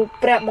ទូល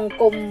ព្រះបង្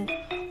គំ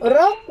រ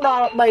កដ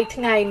ល់3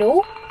ថ្ងៃនោះ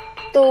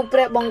ទូលព្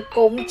រះបង្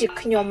គំជា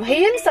ខ្ញុំ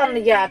ហ៊ានស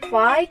ន្យាថ្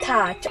វាយ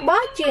ថាច្បា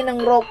ស់ជានឹង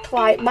រកថ្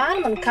វាយបាន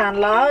មិនខាន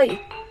ឡើយ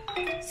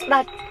ស្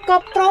ដេចក៏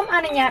ព្រមអ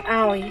នុញ្ញាត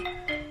ឲ្យ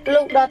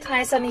លុះដល់ថ្ងៃ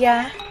សន្យា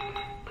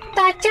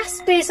តាចាស់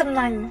ស្ពីសំ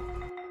ណាញ់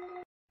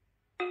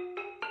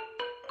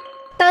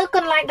ទៅក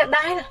ន្លែងដ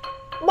ដែល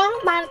បង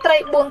បានត្រី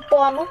4ព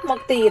ណ៌នោះមក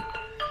ទៀត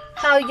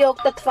ហើយយក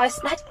ទៅថ្វាយ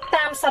ស្ដេច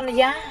តាមសន្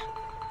យា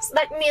ស្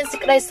ដេចមានសេច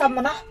ក្តីសម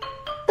ណោះ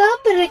ទើប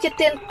ព្រះរាជ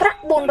ទានប្រាក់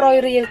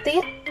400រៀលទៀ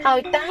តឲ្យ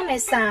តានេ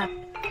សាទ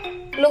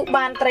លុះ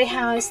បានត្រី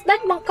ហើយស្ដេច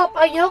បង្កប់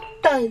ឲ្យយក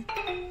ទៅ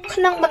ក្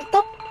នុងបន្ទ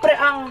ប់ព្រះ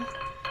អង្គ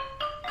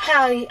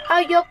ហើយឲ្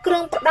យយកគ្រឿ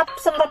ងប្រដាប់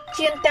សម្រាប់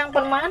ជៀនទាំង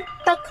ប៉ុន្មាន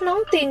ទៅក្នុង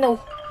ទីនោះ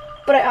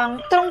ព្រះអង្គ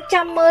ទ្រង់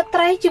ចាំមើល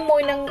ត្រីជាមួ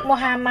យនឹងម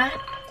ហាមាត្រ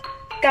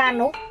កាល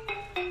នោះ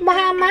ម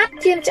ហាមាត្រ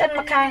ជៀនឆ្អិន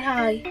ម្ខាង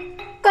ហើយ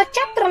ក៏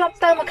ចាប់ត្រឡប់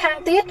ទៅម្ខាង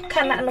ទៀតខ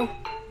ណៈនោះ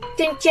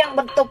ជញ្ជាំងប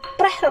ន្ទប់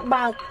ប្រេះរ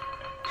បើក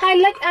ហើយ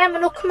លិចឯម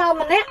នុស្សខ្មៅ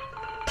ម្នាក់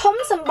ធំ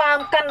សម្បើម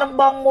កាន់ដំ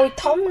បងមួយ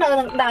ធំនៅ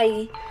នឹងដៃ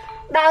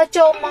ដើរ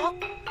ចូលមក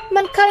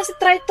មិនឃើញស្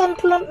ត្រីទន់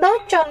ភ្លន់ដូច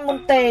ចន់មុន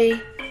ទេ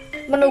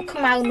មនុស្សខ្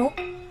មៅនោះ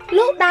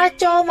លុះដើរ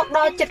ចូលមកដ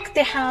ល់ជិតផ្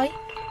ទះហើយ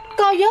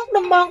ក៏យក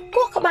ដំបង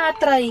គោះក្បាល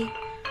ត្រី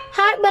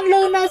ហើយបន្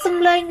លឺនៅសំ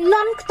ឡេងល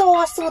ន់ខ្ទរ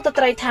សួរទៅ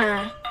ត្រីថា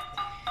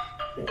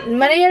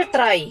មនាល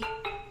ត្រី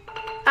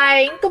ឯ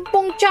ងកំ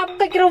ពុងចាប់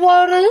កិច្ចរវ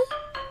ល់ឬ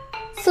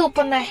សួរ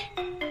ប៉ុណ្ណេះ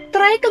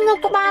ត្រីក៏ងើប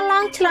ក្បាលឡើ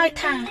ងឆ្លើយ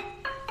ថា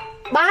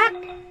បាទ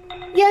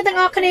យើងទាំង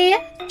អស់គ្នា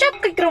ចាប់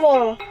កិច្ចរវ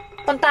ល់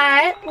ប៉ុន្តែ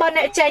បើ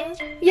អ្នកចេញ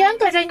យើង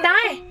ក៏ចេញ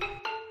ដែរ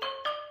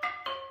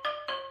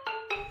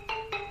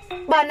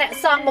បើអ្នក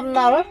សងបំ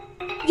ណុល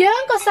យើ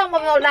ងក៏សង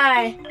បំណុលដែរ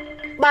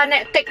បើអ្ន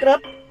កកិច្ចរ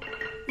ត់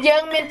យើ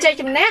ងមានជ័យ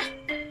ជំនះ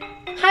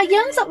ហើយ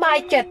យើងសប្បាយ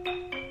ចិត្ត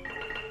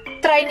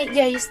ត្រីនិ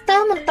យាយស្ទើ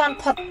រមិនតាន់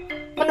ផុត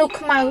មនុស្ស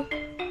ខ្មៅ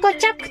ក៏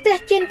ចាប់ខ្ទះ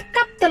ជៀនផ្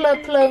កាប់ទៅលើ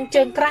ភ្លើង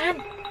ជើងក្រាន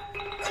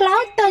ខ្លោ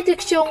ចទៅជា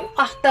ខ្ជុង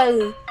អស់ទៅ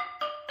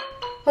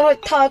រួច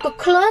ថយក៏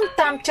ក្លឿន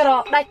តាមច្រ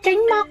កដែលចេញ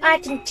មកឯ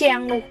ជញ្ជាំង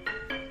នោះ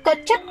ក៏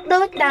ចាត់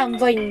ដូចដើម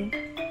វិញ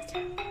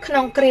ក្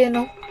នុងគ្រា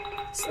នោះ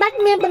ស្ដេច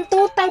មានបន្ទូ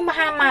លទៅម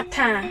ហាមាត្រ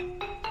ថា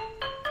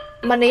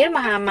មនាលម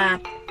ហាមាត្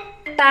រ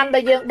តាមដែ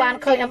លយើងបាន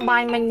ឃើញអំប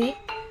ញ្ញមិញនេះ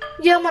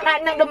យើងមិនអាច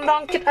នឹងតម្រ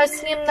ង់ចិត្តឲ្យ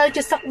ស្ងៀមនៅ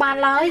ជាសុខបាន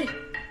ឡើយ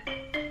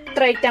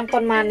ត្រីទាំងប៉ុ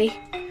ន្មាននេះ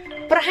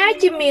ប្រហែល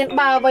ជាមាន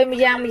បើអ្វីម្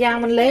យ៉ាង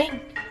មិនលេង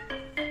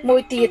មួ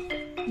យទៀត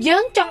យើ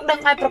ងចង់ដឹង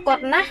ឲ្យប្រកប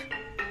ណាស់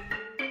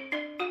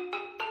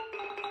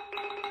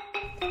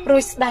រួ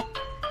ចស្ដេច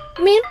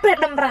មានព្រះ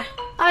តម្រាស់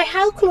ឲ្យ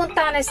ហៅខ្លួន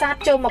តានេសាទ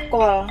ចូលមក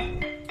គាល់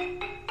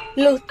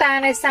លុះតា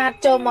នេសាទ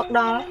ចូលមក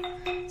ដល់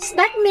ស្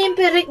ដេចមាន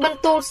ព្រះរាជបន្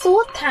ទូលសួ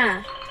រថា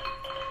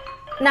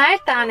ណែ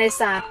តានេ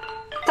សាទ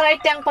ត្រី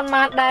ទាំងប៉ុន្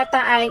មានដែល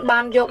តាឯងបា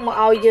នយកមក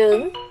ឲ្យយើង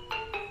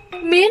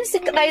មានសេ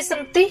ចក្តីស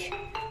ន្តិ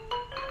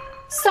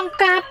សង្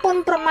ការពុន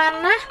ប្រមាណ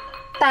ណាស់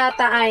តា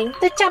ឯង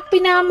ទៅចាប់ពី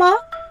ណាមក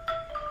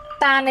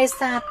តានេ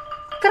សាទ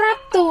ក្រាប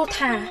ទូល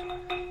ថា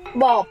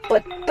បបិ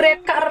ទ្ធព្រះ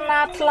ករុណា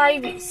ថ្លៃ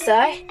វិ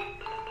សេស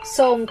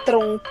សូមទ្រ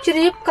ង់ជ្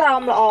រាបក្រោ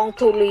មល្អង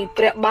ធូលី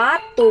ព្រះបាទ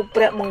ទូល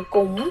ព្រះបង្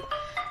គំ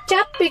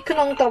ចាប់ពីក្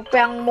នុងត្រ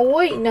ពាំងមួ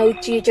យនៅ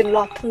ជាចន្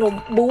លោះភ្នំ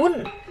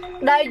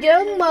4ដែលយើ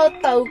ងមើល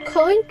ទៅ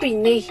ឃើញពី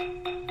នេះ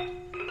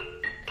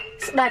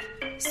ស្ដេច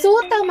សួរ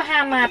ទៅម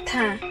ហាមាត្រ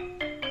ថា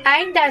ឯ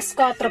ងដែលស្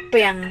គាល់ត្រ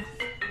ពាំង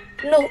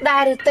នោះដែ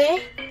រឬទេ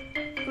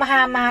ម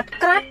ហាមាត្រ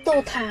ក្រាបទូល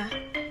ថា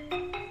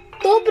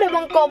ទូលព្រះប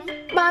ង្គំ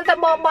បានតែ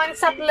បរបាញ់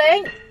សត្វលេង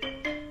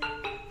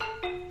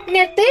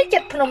នាទីចិ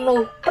ត្តភ្នំនោះ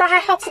ប្រហែ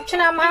ល60ឆ្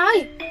នាំហើយ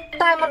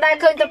តែមិនដែល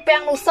ឃើញត្រពាំ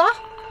ងនោះសោះ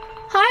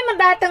ហើយមិន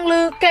ដែលទាំង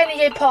ឮគេនិ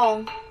យាយផង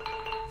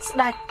ស្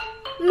ដេច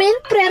មាន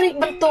ព្រះរាជ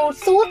បន្ទូល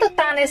សួរទៅ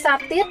តានេសាទ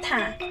ទៀត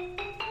ថា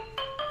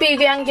ពី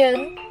វាំងយើង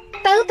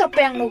ទៅត្រ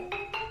ពាំងនោះ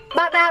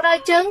បើដើរដោយ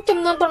ជើងចំ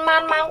នួនប៉ុន្មា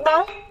នម៉ោងដ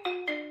ល់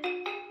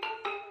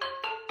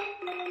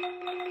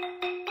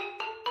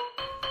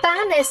តា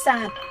នេសា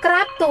ទក្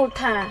រាបទូល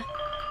ថា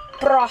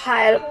ប្រ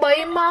ហែល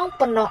3ម៉ោង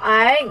ប៉ុណ្ណោះ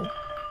ឯង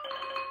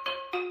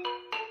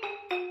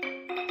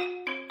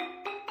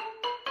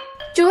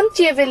ជួន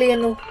ជាវេលា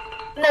នោះ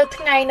នៅ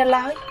ថ្ងៃនៅ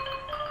ឡើយ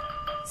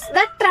ស្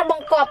ដេចត្រាស់ប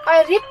ង្គាប់ឲ្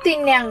យរាជទី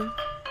នាំង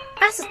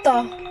អសត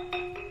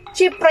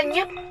ជាប្រ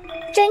ញាប់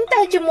ចេញទៅ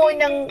ជាមួយ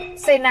នឹង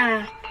សេនា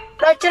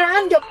ដោយច្រើ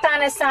នយកតា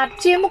នេសាទ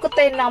ជាមុខ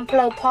ទេនាំផ្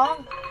លូវផង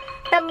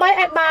ដើម្បី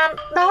ឲ្យបាន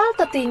ដល់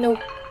ទៅទីនោះ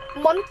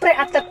មុនព្រះ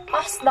អាទិត្យអ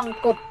ស់ស្ដង់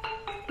គត់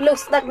លុះ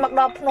ស្ដេចមក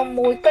ដល់ភ្នំ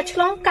មួយក៏ឆ្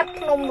លងកាត់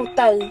ភ្នំនោះ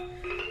ទៅ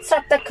ស្រា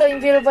ប់តែឃើញ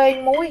វាលវែង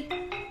មួយ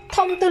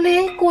ធំទូលា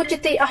យគួរជា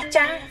ទីអស្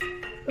ចារ្យ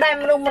ដែល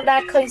មនុស្សមិនដែ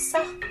លឃើញ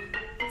សោះ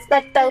ស្ដេ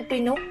ចទៅពី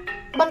នោះ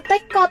បន្តិច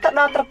ក៏ទៅ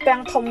ដល់ត្រពាំង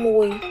ធំ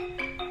មួយ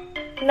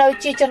នៅ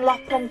ជាចន្លោះ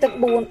ភ្នំទាំង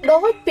4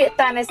ដោយពាក្យ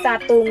តានេសាទ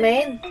ទូលមែ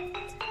ន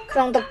ក្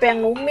នុងត្រពាំង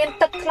នោះមាន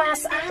ទឹកថ្លា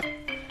ស្អាត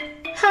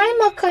ហើយ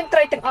មកឃើញត្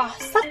រីទាំងអស់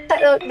សត្វតែ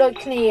ដូច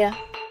គ្នា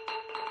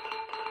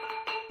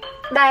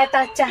ដែល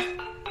តាចាស់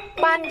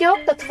បានយក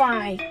ទៅថ្វា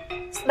យ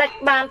ស្ដេច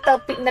បានទៅ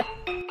ពិនិត្យ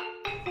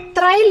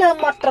ត្រីលើ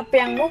មាត់ត្រ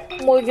ពាំងនោះ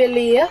មួយវេ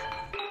លា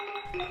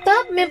ទើ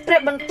បមានព្រះ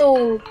បន្ទូ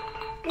ល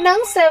និង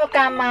សេវ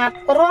កាមាត្រ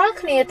រាល់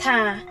គ្នាថា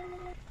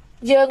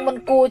យើងមិន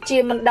គួរជា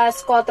មិនដែល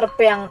ស្គាល់ត្រ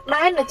ពាំង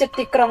ដែលនៅជិត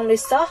ទីក្រុង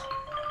នេះសោះ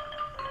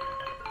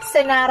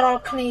សេនារា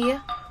ល់គ្នា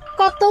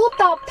ក៏ទូល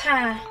តបថា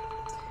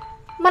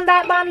មិនដែ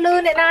លបានឮ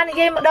អ្នកណានិ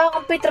យាយម្ដង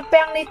អំពីត្រ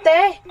ពាំងនេះទេ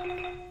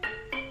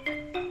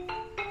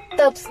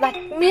ទើបស្ដេច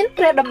មាន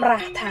ព្រះតម្រា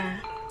ស់ថា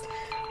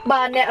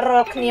បើអ្នករា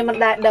ល់គ្នាមិន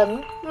ដែលដឹង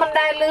មិន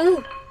ដែលឮ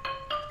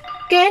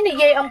គេនិ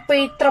យាយអំពី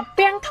ត្រ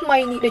ពាំងថ្មី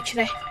នេះដូច្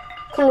នេះ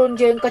ខ្លួន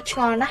យើងក៏ឆ្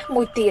ងល់ណាស់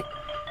មួយទៀត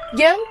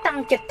យើងតាំង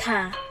ចិត្តថា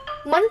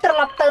មិនត្រ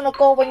ឡប់ទៅន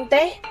គរវិញ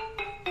ទេ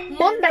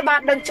មុនដែលបា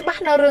នដឹងច្បា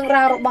ស់នៅរឿង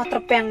រ៉ាវរបស់ត្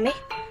រពាំងនេះ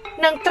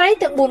និងត្រី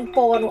ទាំង4ព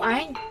ណ៌នោះឯ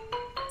ង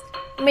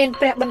មាន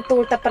ព្រះបន្ទូ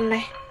លតែប៉ុណ្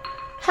ណេះ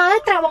ហើយ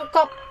ត្រាស់បង្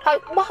គាប់ឲ្យ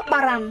បោះបា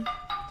រម្ភ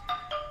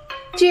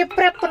ជា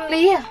ព្រះពន្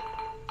លា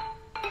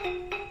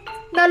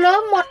នៅលើ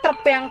មាត់ត្រ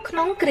ពាំងក្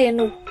នុងគ្រា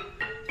នោះ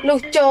លុះ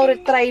ចូលរា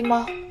ត្រីម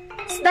ក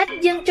ស្ដេច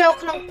យាងចូល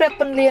ក្នុងព្រះ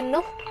ពន្លា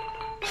នោះ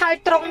ហើយ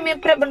ទ្រង់មាន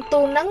ព្រះបន្ទូ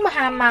លនឹងម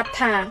ហាមាត្រ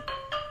ថា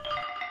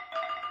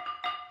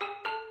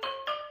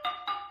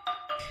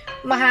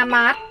មហា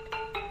មាត្រ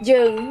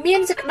យើងមា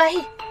នសេចក្តី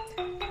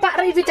ប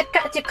រិវិត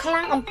កៈជាខ្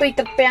លាំងអំពី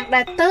ត្រពាំង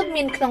ដែលទើប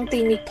មានក្នុងទី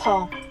នេះផ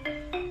ង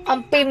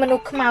អំពីមនុ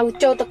ស្សខ្មៅ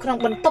ចូលទៅក្នុង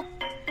បន្ទប់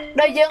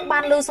ដែលយើងបា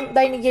នឮសម្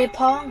ដីនិយាយ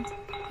ផង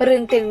រឿ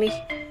ងទាំងនេះ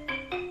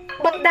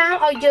បណ្ដាល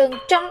ឲ្យយើង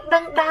ចង់ដឹ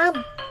ងដើម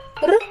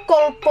ឬគ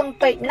ល់ពុន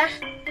ពេកណាស់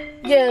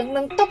យើង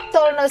នឹងទប់ទ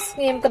ល់នៅស្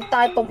ងៀមកន្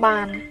តើយពំបា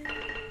ន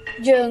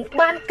យើង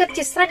បានគិត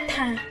ជាស្រេច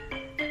ថា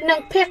នឹង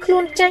ភៀសខ្លួ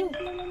នចេញ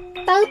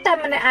ទៅតែ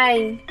ម្នាក់ឯង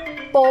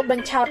ពោលប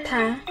ញ្ឆោត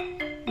ថា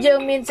យើង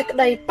មានសេចក្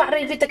តីប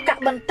រិវិតកៈ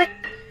បន្តិច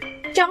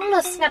ចង់នៅ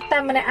ស្ងាត់តែ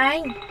ម្នាក់ឯ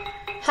ង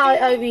ហើយ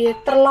ឲ្យវា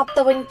ត្រឡប់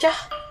ទៅវិញចា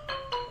ស់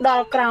ដ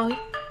ល់ក្រោយ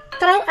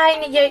ត្រូវឯង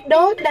និយាយ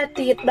ដូចដែល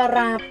ទៀតដល់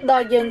រាបដ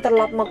ល់យើងត្រ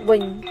ឡប់មកវិ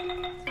ញ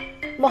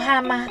មហា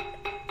មាត្រ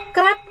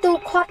ក្រាបទូល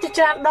ខាត់ជា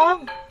ច្រើនដង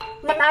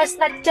មិនឲ្យស្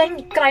ដេចចេញ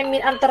ក្រែងមា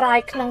នអន្តរាយ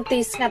ក្នុងទី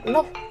ស្ងាត់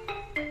នោះ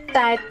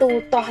តែទូល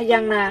តោះ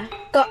យ៉ាងណា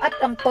ក៏ឥត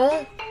អំពើ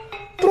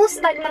ព្រោះ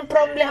ស្ដេចមិនព្រ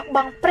មលះប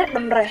ង់ព្រះត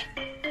ម្រេះ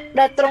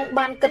ដែលទ្រង់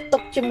បានគិតទុ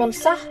កជាមុន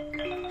សោះ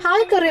ហើ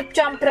យក៏រៀប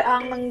ចំព្រះអ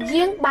ង្គនឹង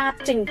យាងបាត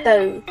ចេញទៅ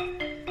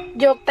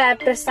យកតែ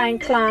ព្រះសែង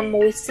ថ្លា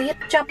មួយសៀត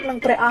ចាប់នឹង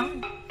ព្រះអង្គ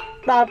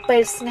ដល់ពេ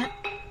លស្ងាត់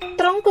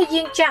ទ្រង់ក៏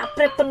យាងចាក់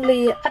ព្រះពន្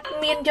លាឥត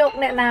មានយក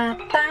អ្នកណា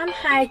តាម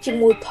ហាយជា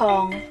មួយផ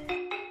ង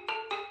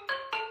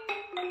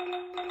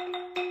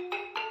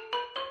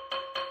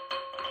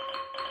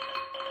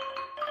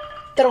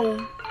ទ្រង់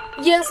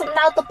យាងសម្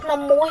ដៅទៅភ្នំ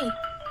មួយ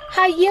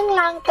ហើយយាង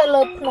ឡើងទៅ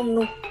លើភ្នំ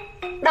នោះ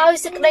ដោយ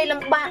សេចក្តី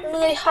លំបាក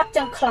នឿយហត់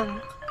យ៉ាងខ្លាំង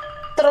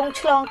ទ្រង់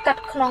ឆ្លងកា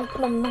ត់ខ្នង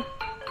ភ្នំនោះ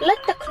លិច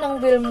ទៅក្នុង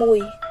វាលមួយ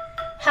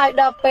ហើយ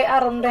ដល់ពេលអ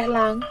រុណរះ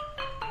ឡើង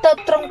ទើប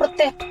ទ្រង់ប្រ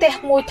ទះផ្ទះ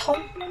មួយធំ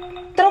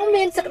ទ្រង់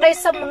មានសេចក្តី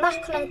សមណោះ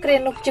ក្នុងគ្រា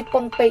នោះជាព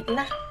ន់ពេក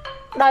ណាស់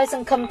ដោយស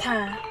ង្ឃឹមថា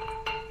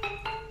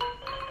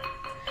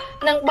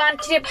នឹងបាន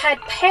ជ្រាបហេ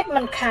តុភេទ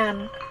មិនខាន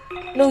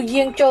លុះ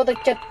យាងចូលទៅ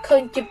ចិត្តឃើ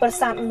ញជាប្រា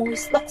សាទមួយ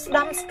ស្ដុកស្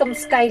ដំស្គម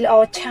ស្កៃល្អ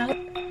ឆើត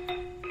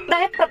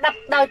ដែលប្រដាប់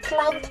ដោយថ្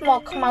លើមថ្ម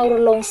ខ្មៅរ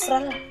លោងស្រិ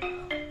ល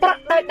ប្រា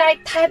ក់ដោយដែក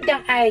ថែបយ៉ា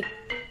ងឯក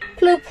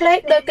ភ្លឺផ្លេក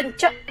ដោយកញ្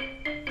ចក់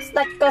ស្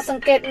ដេចក៏ស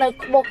ង្កេតនៅ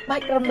ក្បូរក្បា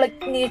ច់រំលេច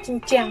គ្នាជ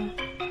ញ្ចាំង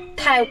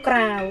ថែវក្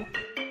រៅ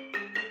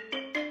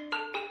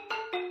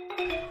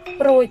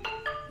រួច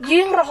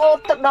យាងរហូត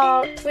ទៅដ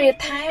ល់ទ្វារ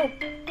ថែវ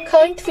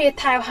ឃើញទ្វារ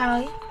ថែវហើ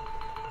យ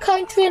ឃើ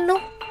ញទ្វារ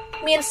នោះ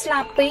មានស្លា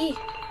បពីរ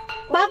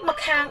បើកម្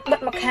ខាងបិ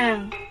ទម្ខាង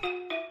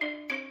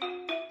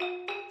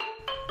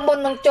មុន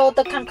នឹងចូល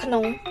ទៅខាងក្នុ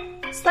ង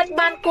ស្ដេច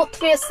បានគោះ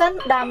ទ្វារសិន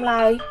ដើម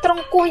ឡើយត្រ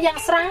ង់គោះយ៉ាង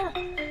ស្រាល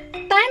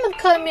តែមិន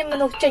ឃើញមានម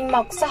នុស្សចេញម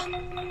កសោះ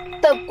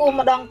ទៅគោះ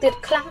ម្ដងទៀត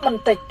ខ្លាំងប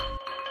ន្តិច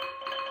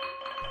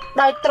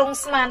ដោយត្រង់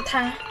ស្មាន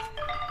ថា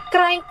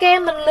ក្រែងគេ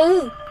មិនលឺ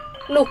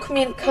លុះគ្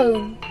មានឃើញ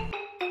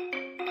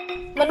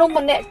មនុស្ស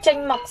ម្នាក់ចេញ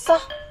មក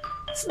សោះ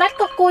ស្ដេច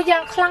ក៏គោះយ៉ា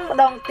ងខ្លាំងម្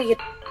ដងទៀត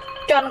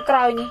ចន់ក្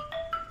រោយនេះ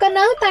ក៏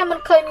នៅតែមិន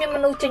ឃើញមានម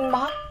នុស្សចេញម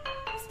ក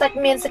ស្ដេច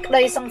មានសេចក្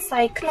តីសង្ស័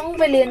យក្នុង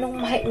វេលានោះ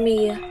មហិមា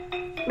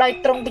ដោយ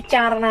ទ្រង់ពិ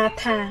ចារណា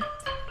ថា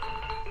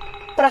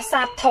ប្រា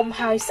សាទធំ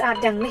ហើយស្អាត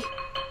យ៉ាងនេះ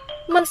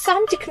មិនសម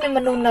ជាគ្មានម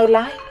នុស្សនៅ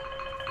ឡើយ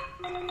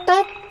តើ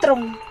បទ្រ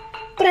ង់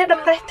ព្រះត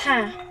ម្រេះថា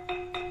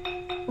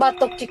បើ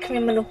ទុកជាគ្មា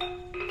នមនុស្ស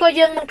ក៏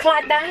យើងមិនខ្លា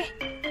ចដែរ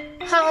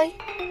ហើយ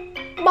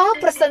បើ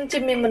ប្រសិនជា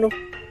មានមនុស្ស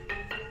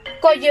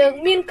ក៏យើង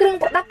មានគ្រឿង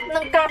ប្រដាប់នឹ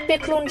ងការពារ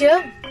ខ្លួនយើ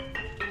ង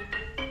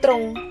ទ្រ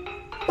ង់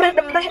ព្រះ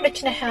តម្រេះដូ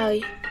ច្នេះហើយ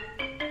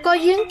ក៏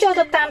យើងចូល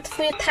ទៅតាមទ្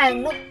វារថែវ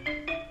នោះ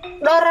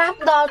ដល់រាប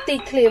ដល់ទី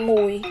ធ្លា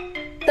មួយ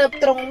ទើប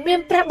ទ្រង់មាន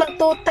ព្រះបន្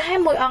ទូលតែ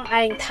មួយអង្គ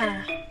ឯងថា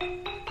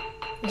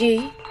យី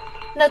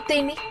នៅទី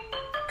នេះ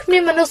គ្មា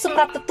នមនុស្សសម្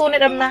រាប់ទទួលអ្ន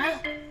កដំណើរ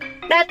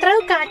ដែលត្រូវ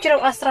ការជ្រក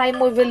អាស្រ័យ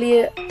មួយវេលា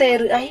ទេ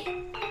ឬអី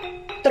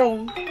ទ្រ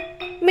ង់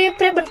មាន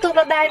ព្រះបន្ទូល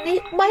ដដែលនេះ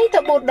3ទៅ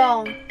4ដ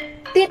ង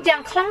ទៀតយ៉ា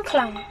ងខ្លាំ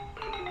ង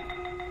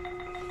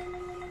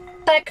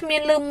តែគ្មា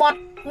នលឺមាត់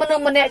មនុ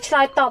ស្សម្នាក់ឆ្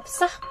លើយតប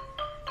សោះ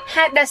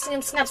ហេតុដែលស្ងៀ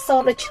មស្ងាត់សូ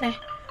រដូច្នេះ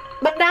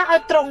បណ្ដាឲ្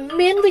យទ្រង់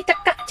មានវិត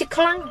កៈជា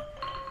ខ្លាំង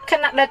ខ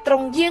ណៈដែលទ្រ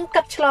ង់យាង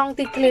កាត់ឆ្លង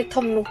ទីធ្លា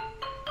ធំនោះ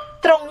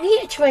ទ្រង់ងា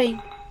កឆ្វេង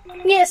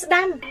ងាកស្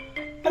ដាំ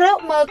រក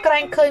មើលក្រែ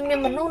ងឃើញមាន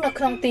មនុស្សនៅ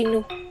ក្នុងទី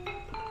នោះ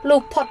លុះ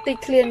ផុតទី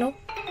ធ្លានោះ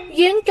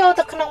យាងចូល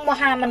ទៅក្នុងម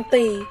ហាមន្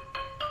ទីរ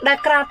ដែល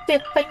ក្រាបពា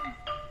ក្យពេញ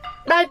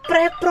ដោយប្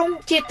រេព្រំ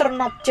ជាត្រ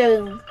ណប់ជើ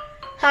ង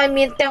ហើយ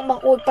មានទាំងប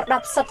ង្អួចប្រដា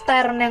ប់សុទ្ធតែ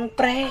រនាំង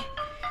ប្រេ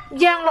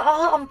យ៉ាងល្អ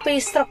អំពី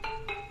ស្រុក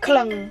ក្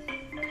លឹង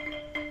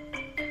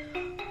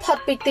ផុត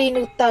ពីទី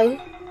នោះទៅ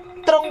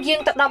ទ្រង់យាង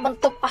ទៅដល់បន្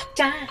ទប់អស្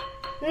ចារ្យ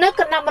នៅ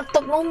កណ្ដាលបន្ទ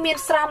ប់នោះមាន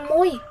ស្រាម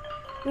មួយ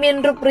មាន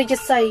រូបរាជ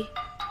សី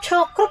ឈ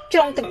រគ្រប់ជ្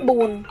រុងទាំង4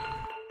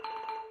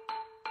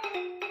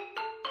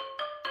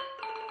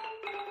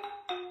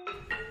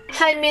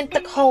ហើយមាន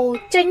ទឹកហូរ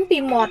ចេញពី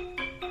មាត់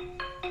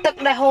ទឹក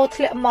ដែលហូរ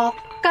ធ្លាក់មក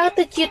កើត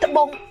ទៅជាត្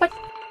បូងពេជ្រ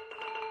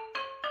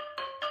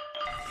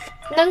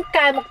និង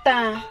កែវមុក្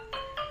តា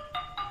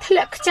ធ្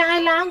លាក់ខ្ចាយ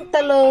ឡើង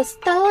ទៅលើស្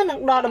ទើរនឹង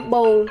ដល់ដំ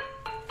បូល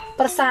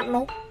ប្រាសាទ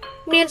នោះ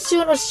មានសួ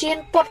នឧទ្យាន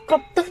ព័ទ្ធគ្រ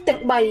ប់ទិសទាំ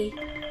ង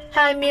3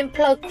ហើយមាន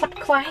ផ្លូវខ្វាត់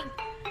ខ្វែង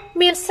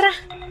មានស្រះ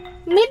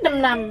មានដំ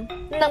ណាំ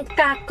និងផ្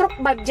កាគ្រប់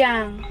បែបយ៉ា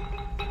ង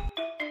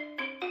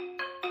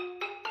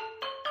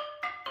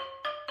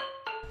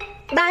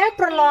ដែល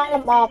ប្រឡង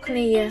លំអគ្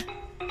នា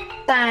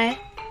តែ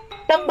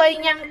ដើម្បី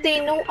ញ៉ាំងទី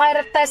នោះឲ្យរ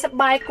ត់តែស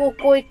បាយគួរ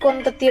គួយគុណ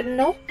ទៅទៀត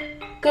នោះ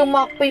គឺម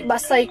កពីបា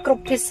សីគ្រ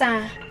ប់ភាសា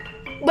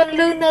បន្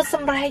លឺនៅ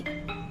សំរែក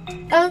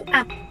អើង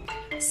អាប់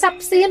សា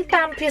ប់សៀន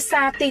តាមភា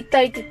សាទី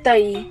តី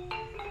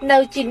នៅ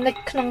ជានិច្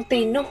ចក្នុងទី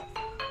នោះ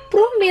ព្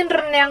រោះមានរ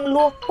នាំង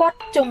លួសព័ទ្ធ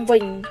ជុំវិ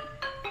ញ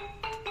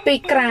ពី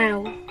ក្រៅ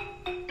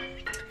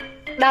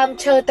ដើម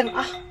ឈើទាំងអ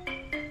ស់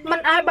មិន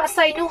ឲ្យបាក់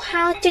សីនោះ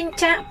ហើរចេញ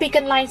ចាកពីក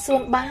ន្លែងសួ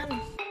នបាន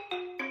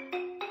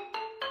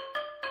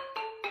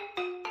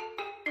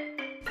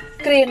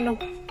គ្រានោះ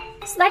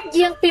ស្ដេច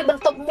យាងពីប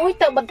ន្ទប់មួយ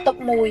ទៅបន្ទប់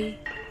មួយ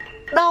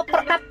ដល់ប្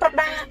រដាប់ប្រ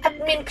ដាឥត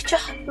មានខ្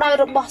ចោះដោយ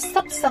របស់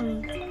សុទ្ធសឹង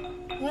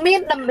មា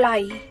នតម្លៃ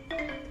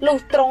លុះ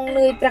ត្រង់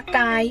នឿយព្រះ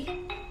កាយ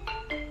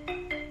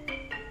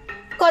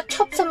ក៏ឈ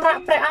ប់សម្រាក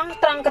ព្រះអង្គ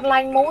ត្រង់កន្លែ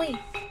ងមួយ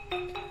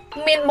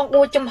មានបង្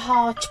អួចចំហ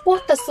ឆ្ពោះ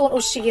ទៅសួន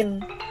ឧទ្យាន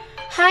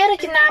ហើយរ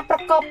ចនាប្រ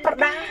កបប្រ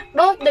ដា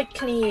ដូច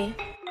គ្នា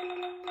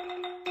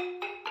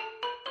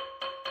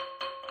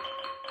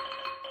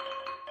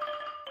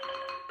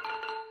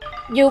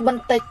យូរប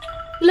ន្តិច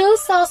ឮ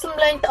សូរសំ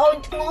ឡេងត្អូញ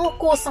ធ្ងរ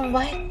គួរសង្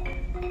វេគ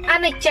អ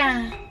និច្ចា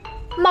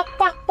មក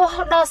ប៉ះពា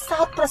ល់ដល់សោ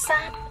តប្រា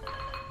សាទ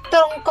ទ្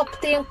រង់ក៏ផ្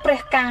ទៀងព្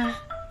រះការ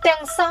ទាំ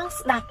ងសង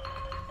ស្ដាប់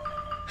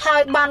ហើ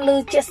យបានឮ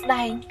ជាក់ស្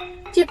ដែង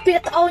ជាពា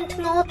ក្យត្អូញ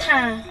ធ្ងរ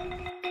ថា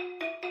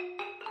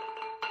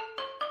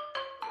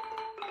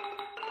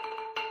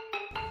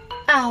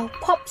អោ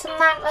ភពសំ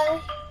ណាងអើយ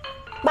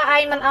បើឯ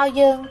ងមិនឲ្យ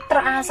យើងត្រ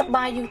អាសប្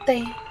បាយយូរទេ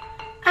ឯ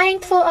ង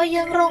ធ្វើឲ្យ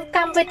យើងរងក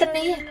ម្មវេទ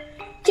នា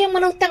ជាម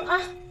នុស្សទាំងអ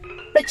ស់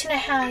ដូច្នេះ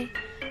ហើយ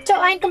ចុះ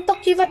ឯងកុំទុក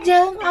ជីវិត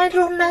យើងឲ្យរ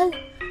ស់នៅ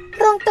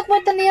រងទុក្ខវេ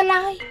ទនា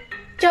ឡើយ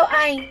ចុះ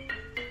ឯង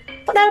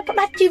ផ្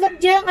ដាច់ជីវិត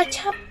យើងឲ្យ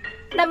ឆាប់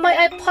ដើម្បី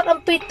ឲ្យផុតអំ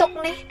ពីទុក្ខ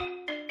នេះ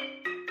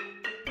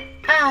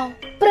អោ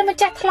ព្រះម្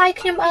ចាស់ថ្លៃ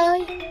ខ្ញុំអើយ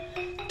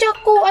ចុះ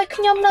គូឲ្យ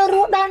ខ្ញុំនៅរ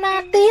ស់ដល់ណា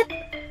ទៀត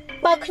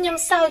បើខ្ញុំ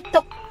សោយ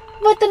ទុក្ខ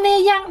វេទនា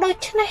យ៉ាងដូ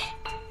ចនេះ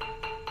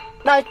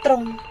ដោយទ្រ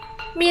ង់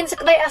មានសេច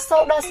ក្តីអាសូ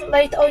រដល់សម្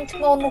ដីត្អូញធ្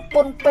ងរនោះព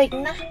ន់ពេក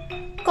ណាស់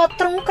ក៏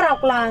ទ្រង់ក្រោក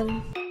ឡើង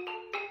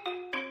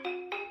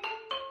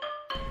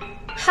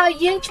ហើយ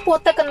យាងឆ្ពោះ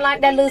ទៅកន្លែង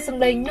ដែលឮស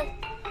ម្លេងនោះ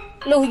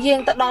លុះយាង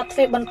ទៅដល់ទ្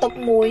វារបន្ទប់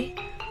មួយ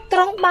ទ្រ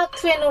ង់បើក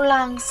ទ្វារនោះ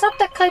ឡើងស្រាប់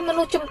តែឃើញម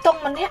នុស្សជំទង់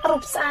ម្នាក់រូ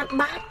បស្អាត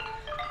បាត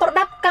ប្រ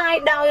ដាប់កាយ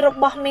ដោយរ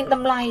បស់មានត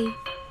ម្លៃ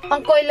អ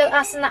ង្គុយលើ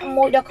អាសនៈ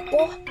មួយដ៏ខ្ព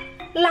ស់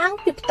ឡើង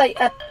ពីផ្ទៃឥ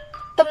ដ្ឋ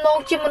ទំនង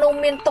ជាមនុស្ស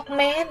មានទុក្ខ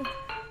មែន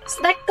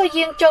ស្ដេចក៏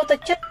យាងចូលទៅ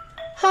ជិត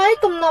ហើយ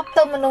គំនប់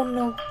ទៅមនុស្ស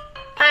នោះ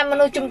ឯម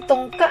នុស្សជំទ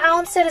ង់ក៏អោ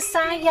នសេរ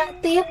សាយ៉ាង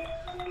ទាប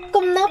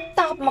គំនប់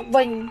តបមក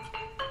វិញ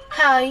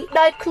ហើយ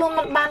ដោយខ្លួន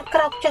មិនបានក្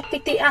រោកចុះពី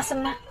ទីអាស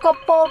នៈក៏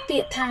ពោលពា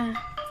ក្យថា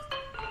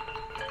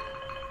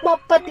ប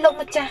បិទ្ធលោក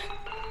ម្ចាស់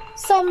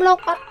សូមលោក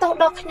អត់ទោស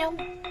ដល់ខ្ញុំ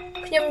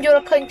យ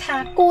ល់ឃើញថា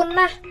គួរ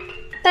ណាស់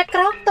តែក្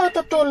រោកទៅទ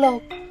ទួលលោក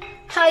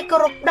ហើយគោ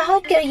រពដោយ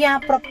កិរិយា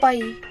ប្រពៃ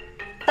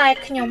តែ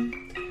ខ្ញុំ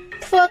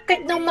ធ្វើកិ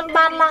ច្ចនោះមិន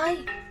បានឡើយ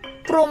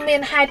ព្រោះមា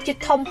នហេតុជា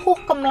ធំហួស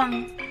កម្លាំង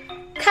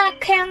ខាត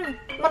ខាំង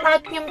មិនឲ្យ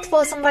ខ្ញុំធ្វើ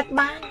សម្រេច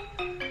បាន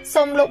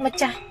សូមលោកម្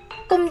ចាស់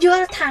កុំយ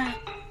ល់ថា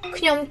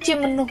ខ្ញុំជា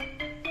មនុស្ស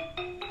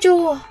ជួ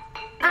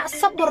អ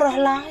សប្បុរស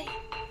ឡើយ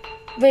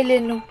វេលា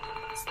នោះ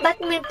ស្ដេច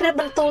មានព្រះ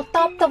បន្ទូលត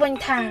បទៅវិញ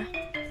ថា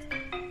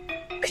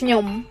ខ្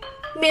ញុំ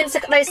មានសេ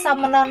ចក្តីសោ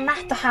មនស្សណា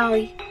ស់ទៅហើយ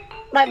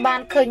ដោយបាន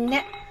ឃើញអ្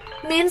នក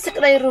មានសេច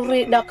ក្តីរុះ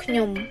រាយដល់ខ្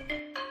ញុំ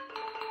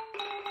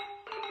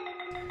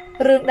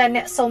រឿងដែល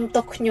អ្នកសូម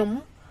ទោសខ្ញុំ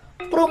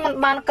ព្រោះមិន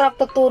បានក្រោក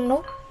ទទួល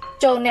នោះ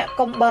ចូលអ្នក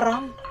កុំបារ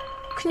ម្ភ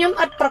ខ្ញុំ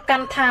ឥតប្រកា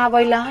ន់ថាអ្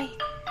វីឡើយ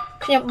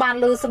ខ្ញុំបាន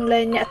ឮសំ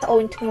ឡេងអ្នកត្អូ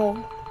ញធ្ងរ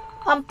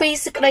អំពី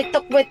សេចក្តីទុ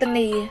ក្ខវេទ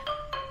នា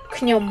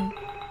ខ្ញុំ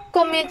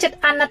ក៏មានចិត្ត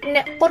អាណិតអ្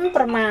នកពុន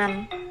ប្រមាណ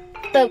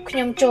ទើបខ្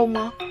ញុំចូលម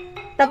ក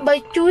ដើម្បី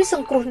ជួយស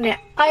ង្គ្រោះអ្នក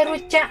ឲ្យរួ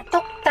ចចាកទុ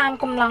ក្ខតាម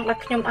កម្លាំងដែល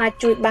ខ្ញុំអាច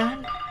ជួយបាន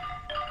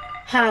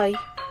ហើយ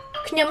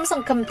ខ្ញុំស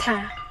ង្ឃឹមថា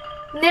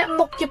អ្នក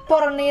មុខជាព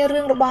រនីរឿ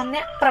ងរបស់អ្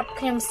នកប្រាប់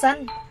ខ្ញុំសិន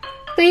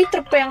ពីត្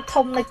រពាំង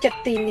ធំនៅចិត្ត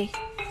ទីនេះ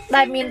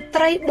ដែលមាន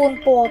ត្រី4ពណ៌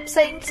ផ្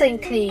សេង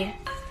គ្នា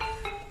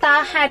តើ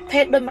ហេតុ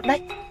ភេទដូចម្ដេ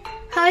ច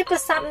ហើយប្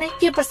រាសាទនេះ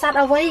ជាប្រាសាទ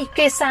អ្វី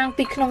គេសាង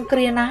ពីក្នុងគ្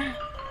រាណា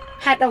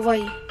ហេតុអ្វី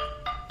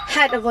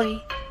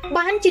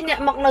បានជាអ្នក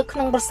មកនៅក្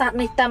នុងប្រាសាទ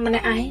នេះតែម្នា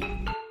ក់ឯង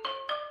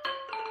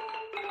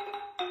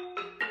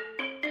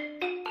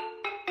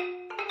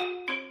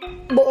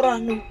បុរស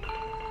នោះ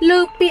ឮ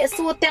ពាក្យ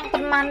សួរទាំងប៉ុ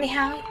ន្មាននេះ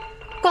ហើយ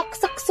ក៏ខ្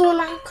សឹកខ្សួល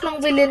ឡើងក្នុង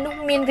វេលានោះ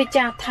មានវិ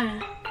ចារថា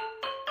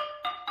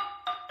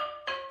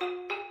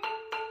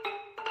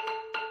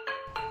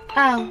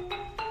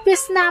វា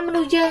សនាម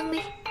នុស្សយើង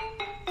នេះ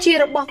ជា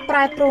របស់ប្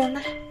រែប្រួល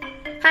ណាស់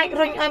អាច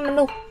រុញឲ្យម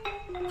នុស្ស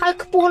ឲ្យ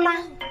ខ្ពស់ឡើ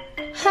ង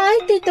ហើយ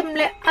ទីទម្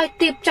លាក់ឲ្យ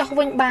ទាបចុះ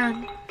វិញបាន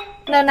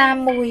នៅណា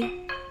មួយ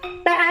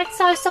ដែលអាច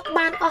សោយសុខ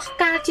បានអស់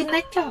កាលជា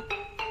និច្ចចុះ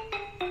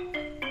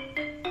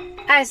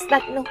ឯស្ដេ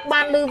ចនោះ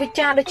បានឮវិ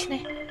ចារដូច្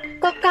នេះ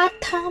ក៏កើត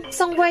ថោក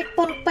សង្វេគព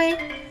ន់ពេក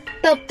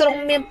ទើបទ្រង់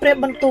មានព្រះ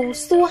បន្ទូល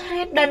សួរ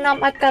ហេតុដែលនាំ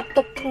ឲ្យកើត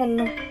ទុក្ខធ្ងន់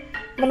នោះ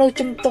មនុស្ស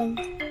ជំទង់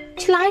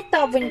ឆ្លើយត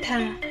បវិញថា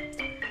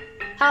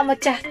អម្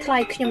ចាស់ថ្លៃ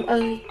ខ្ញុំ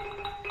អើយ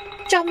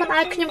ចុះមិន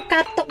ឲ្យខ្ញុំ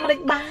កើតទុក្ខមិន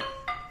បាន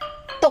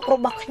ទុក្ខរ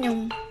បស់ខ្ញុំ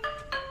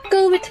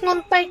គឺវាធ្ង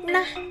ន់ពេក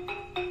ណាស់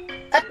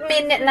ឥតមា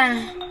នអ្នកណា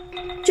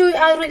ជួយ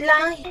ឲ្យរួច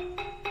ឡើយ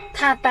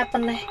ថាតែប៉ុ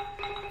ណ្ណេះ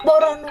បុ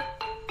រសនោះ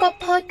ក៏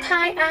ផើច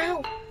ផាយអាវ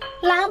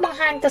ឡើងបង្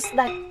ហាញទៅស្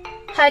ដេច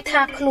ហើយ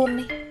ថាខ្លួន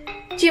នេះ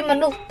ជាម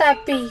នុស្សតែ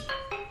ពីរ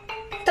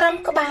ត្រឹម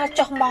ក្បាល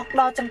ចុះមក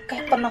ដល់ចង្កេះ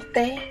ប៉ុណ្ណោះ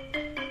ទេ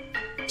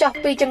ចុះ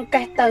ពីចង្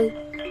កេះទៅ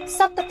ស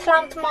ត្វទៅថ្លើ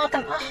មថ្ម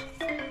ទាំងអស់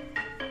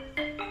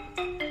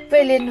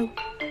វេលានោះ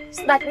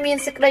ស្ដេចមាន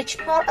សេចក្តីឆ្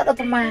ងល់ឥតឧ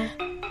បមា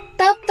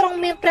ទើបទ្រង់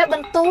មានព្រះប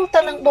ន្ទូលទៅ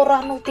នឹងបុរ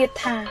សនោះទៀត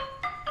ថា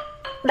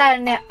ដែល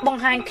អ្នកប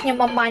ង្ហាញខ្ញុំ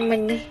អំបញ្ញមិ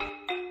ញនេះ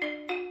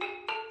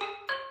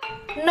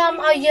នាំ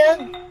ឲ្យយើង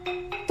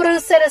ព្រឺ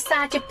សេរសា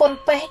ជាពន់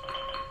ពេក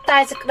តែ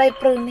សេចក្តី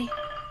ព្រឺនេះ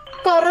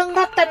ក៏រឹង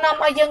រត់តែនាំ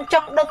ឲ្យយើងច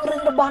ង់ដឹងរឿ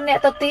ងរបស់អ្នក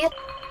ទៅទៀត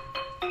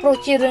ព្រោះ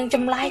ជារឿងច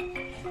ម្លែក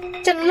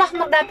ចន្លោះ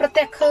មិនដែលប្រ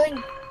ទះឃើញ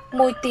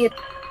មួយទៀត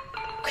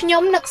ខ្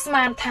ញុំនឹកស្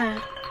មានថា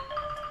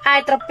ឯ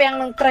ត្រពាំង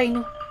នឹងត្រី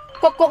នោះ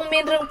ក៏គង់មា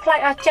នរឿងប្លែក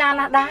អាចារ្យ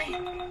ណាស់ដែរ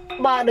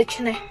បើដូ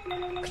ច្នេះ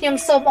ខ្ញុំ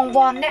សូមអង្វ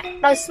រអ្នក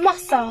ដោយស្មោះ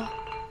សរ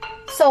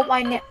សូមឲ្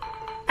យអ្នក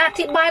អ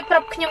ធិប្បាយប្រា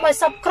ប់ខ្ញុំឲ្យ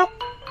សពគ្រប់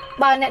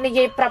បើអ្នកនិ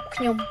យាយប្រាប់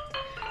ខ្ញុំ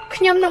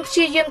នឹងព្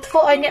យាយាមធ្វើ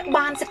ឲ្យអ្នក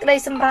បានសេចក្តី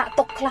សម្រាក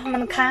ទុកខ្លះមិ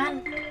នខាន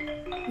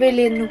វេ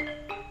លានោះ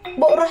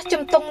បុរស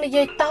ជំទង់និ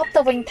យាយតប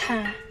ទៅវិញថា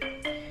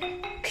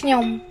ខ្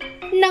ញុំ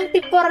នឹង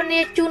ពិពណ៌នា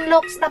ជូនលោ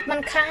កស្ដាប់មិ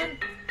នខាន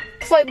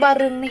ធ្វើឲ្យបើ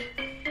រឿងនេះ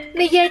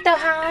និយាយទៅ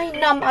ហើយ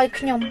នាំឲ្យ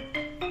ខ្ញុំ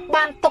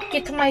បានទុកជា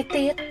ថ្មី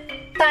ទៀត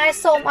តែ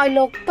សូមឲ្យ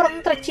លោកប្រុង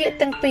ត្រចៀក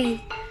ទាំងពីរ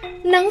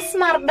និងស្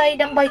មារតី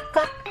ដើម្បីក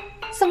ត់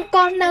សម្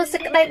គាល់នៅសេ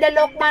ចក្តីដែល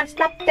លោកបានស្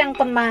ដាប់ទាំង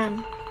ប៉ុន្មាន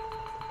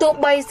ទោះ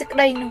បីសេចក្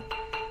តីនោះ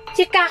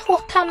ជាការហួ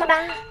សធម្ម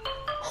តា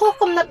ហួស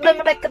គំនិតដូច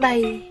ម្ដេចក្តី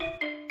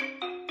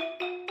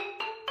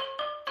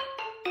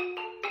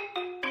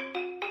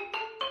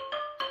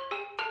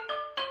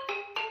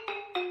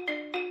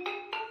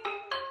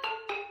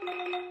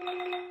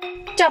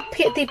ចប់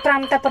ភាគទី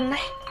5តែប៉ុណ្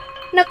ណេះ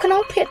នៅក្នុ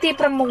ងភាគទី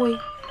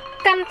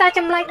6កាន់តែច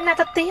ម្លែកណាស់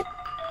ទៅទៀត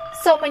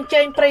សូមអញ្ជើ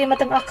ញប្រិយមិត្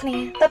តទាំងអស់គ្នា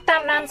ទៅតា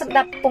មដានស្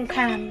ដាប់ពង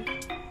ខាន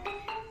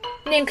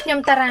នាងខ្ញុំ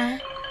តារា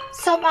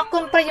សូមអរគុ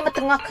ណប្រិយមិត្ត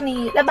ទាំងអស់គ្នា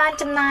ដែលបាន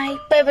ចំណាយ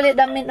ពេលវេលា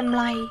ដ៏មានតម្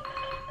លៃ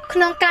ក្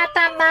នុងការ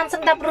តាមដាន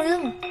ស្ដាប់រឿ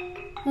ង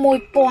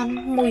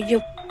1001យ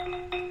ប់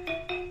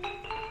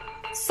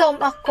សូម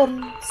អរគុណ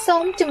សូ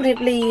មជម្រាប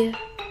លា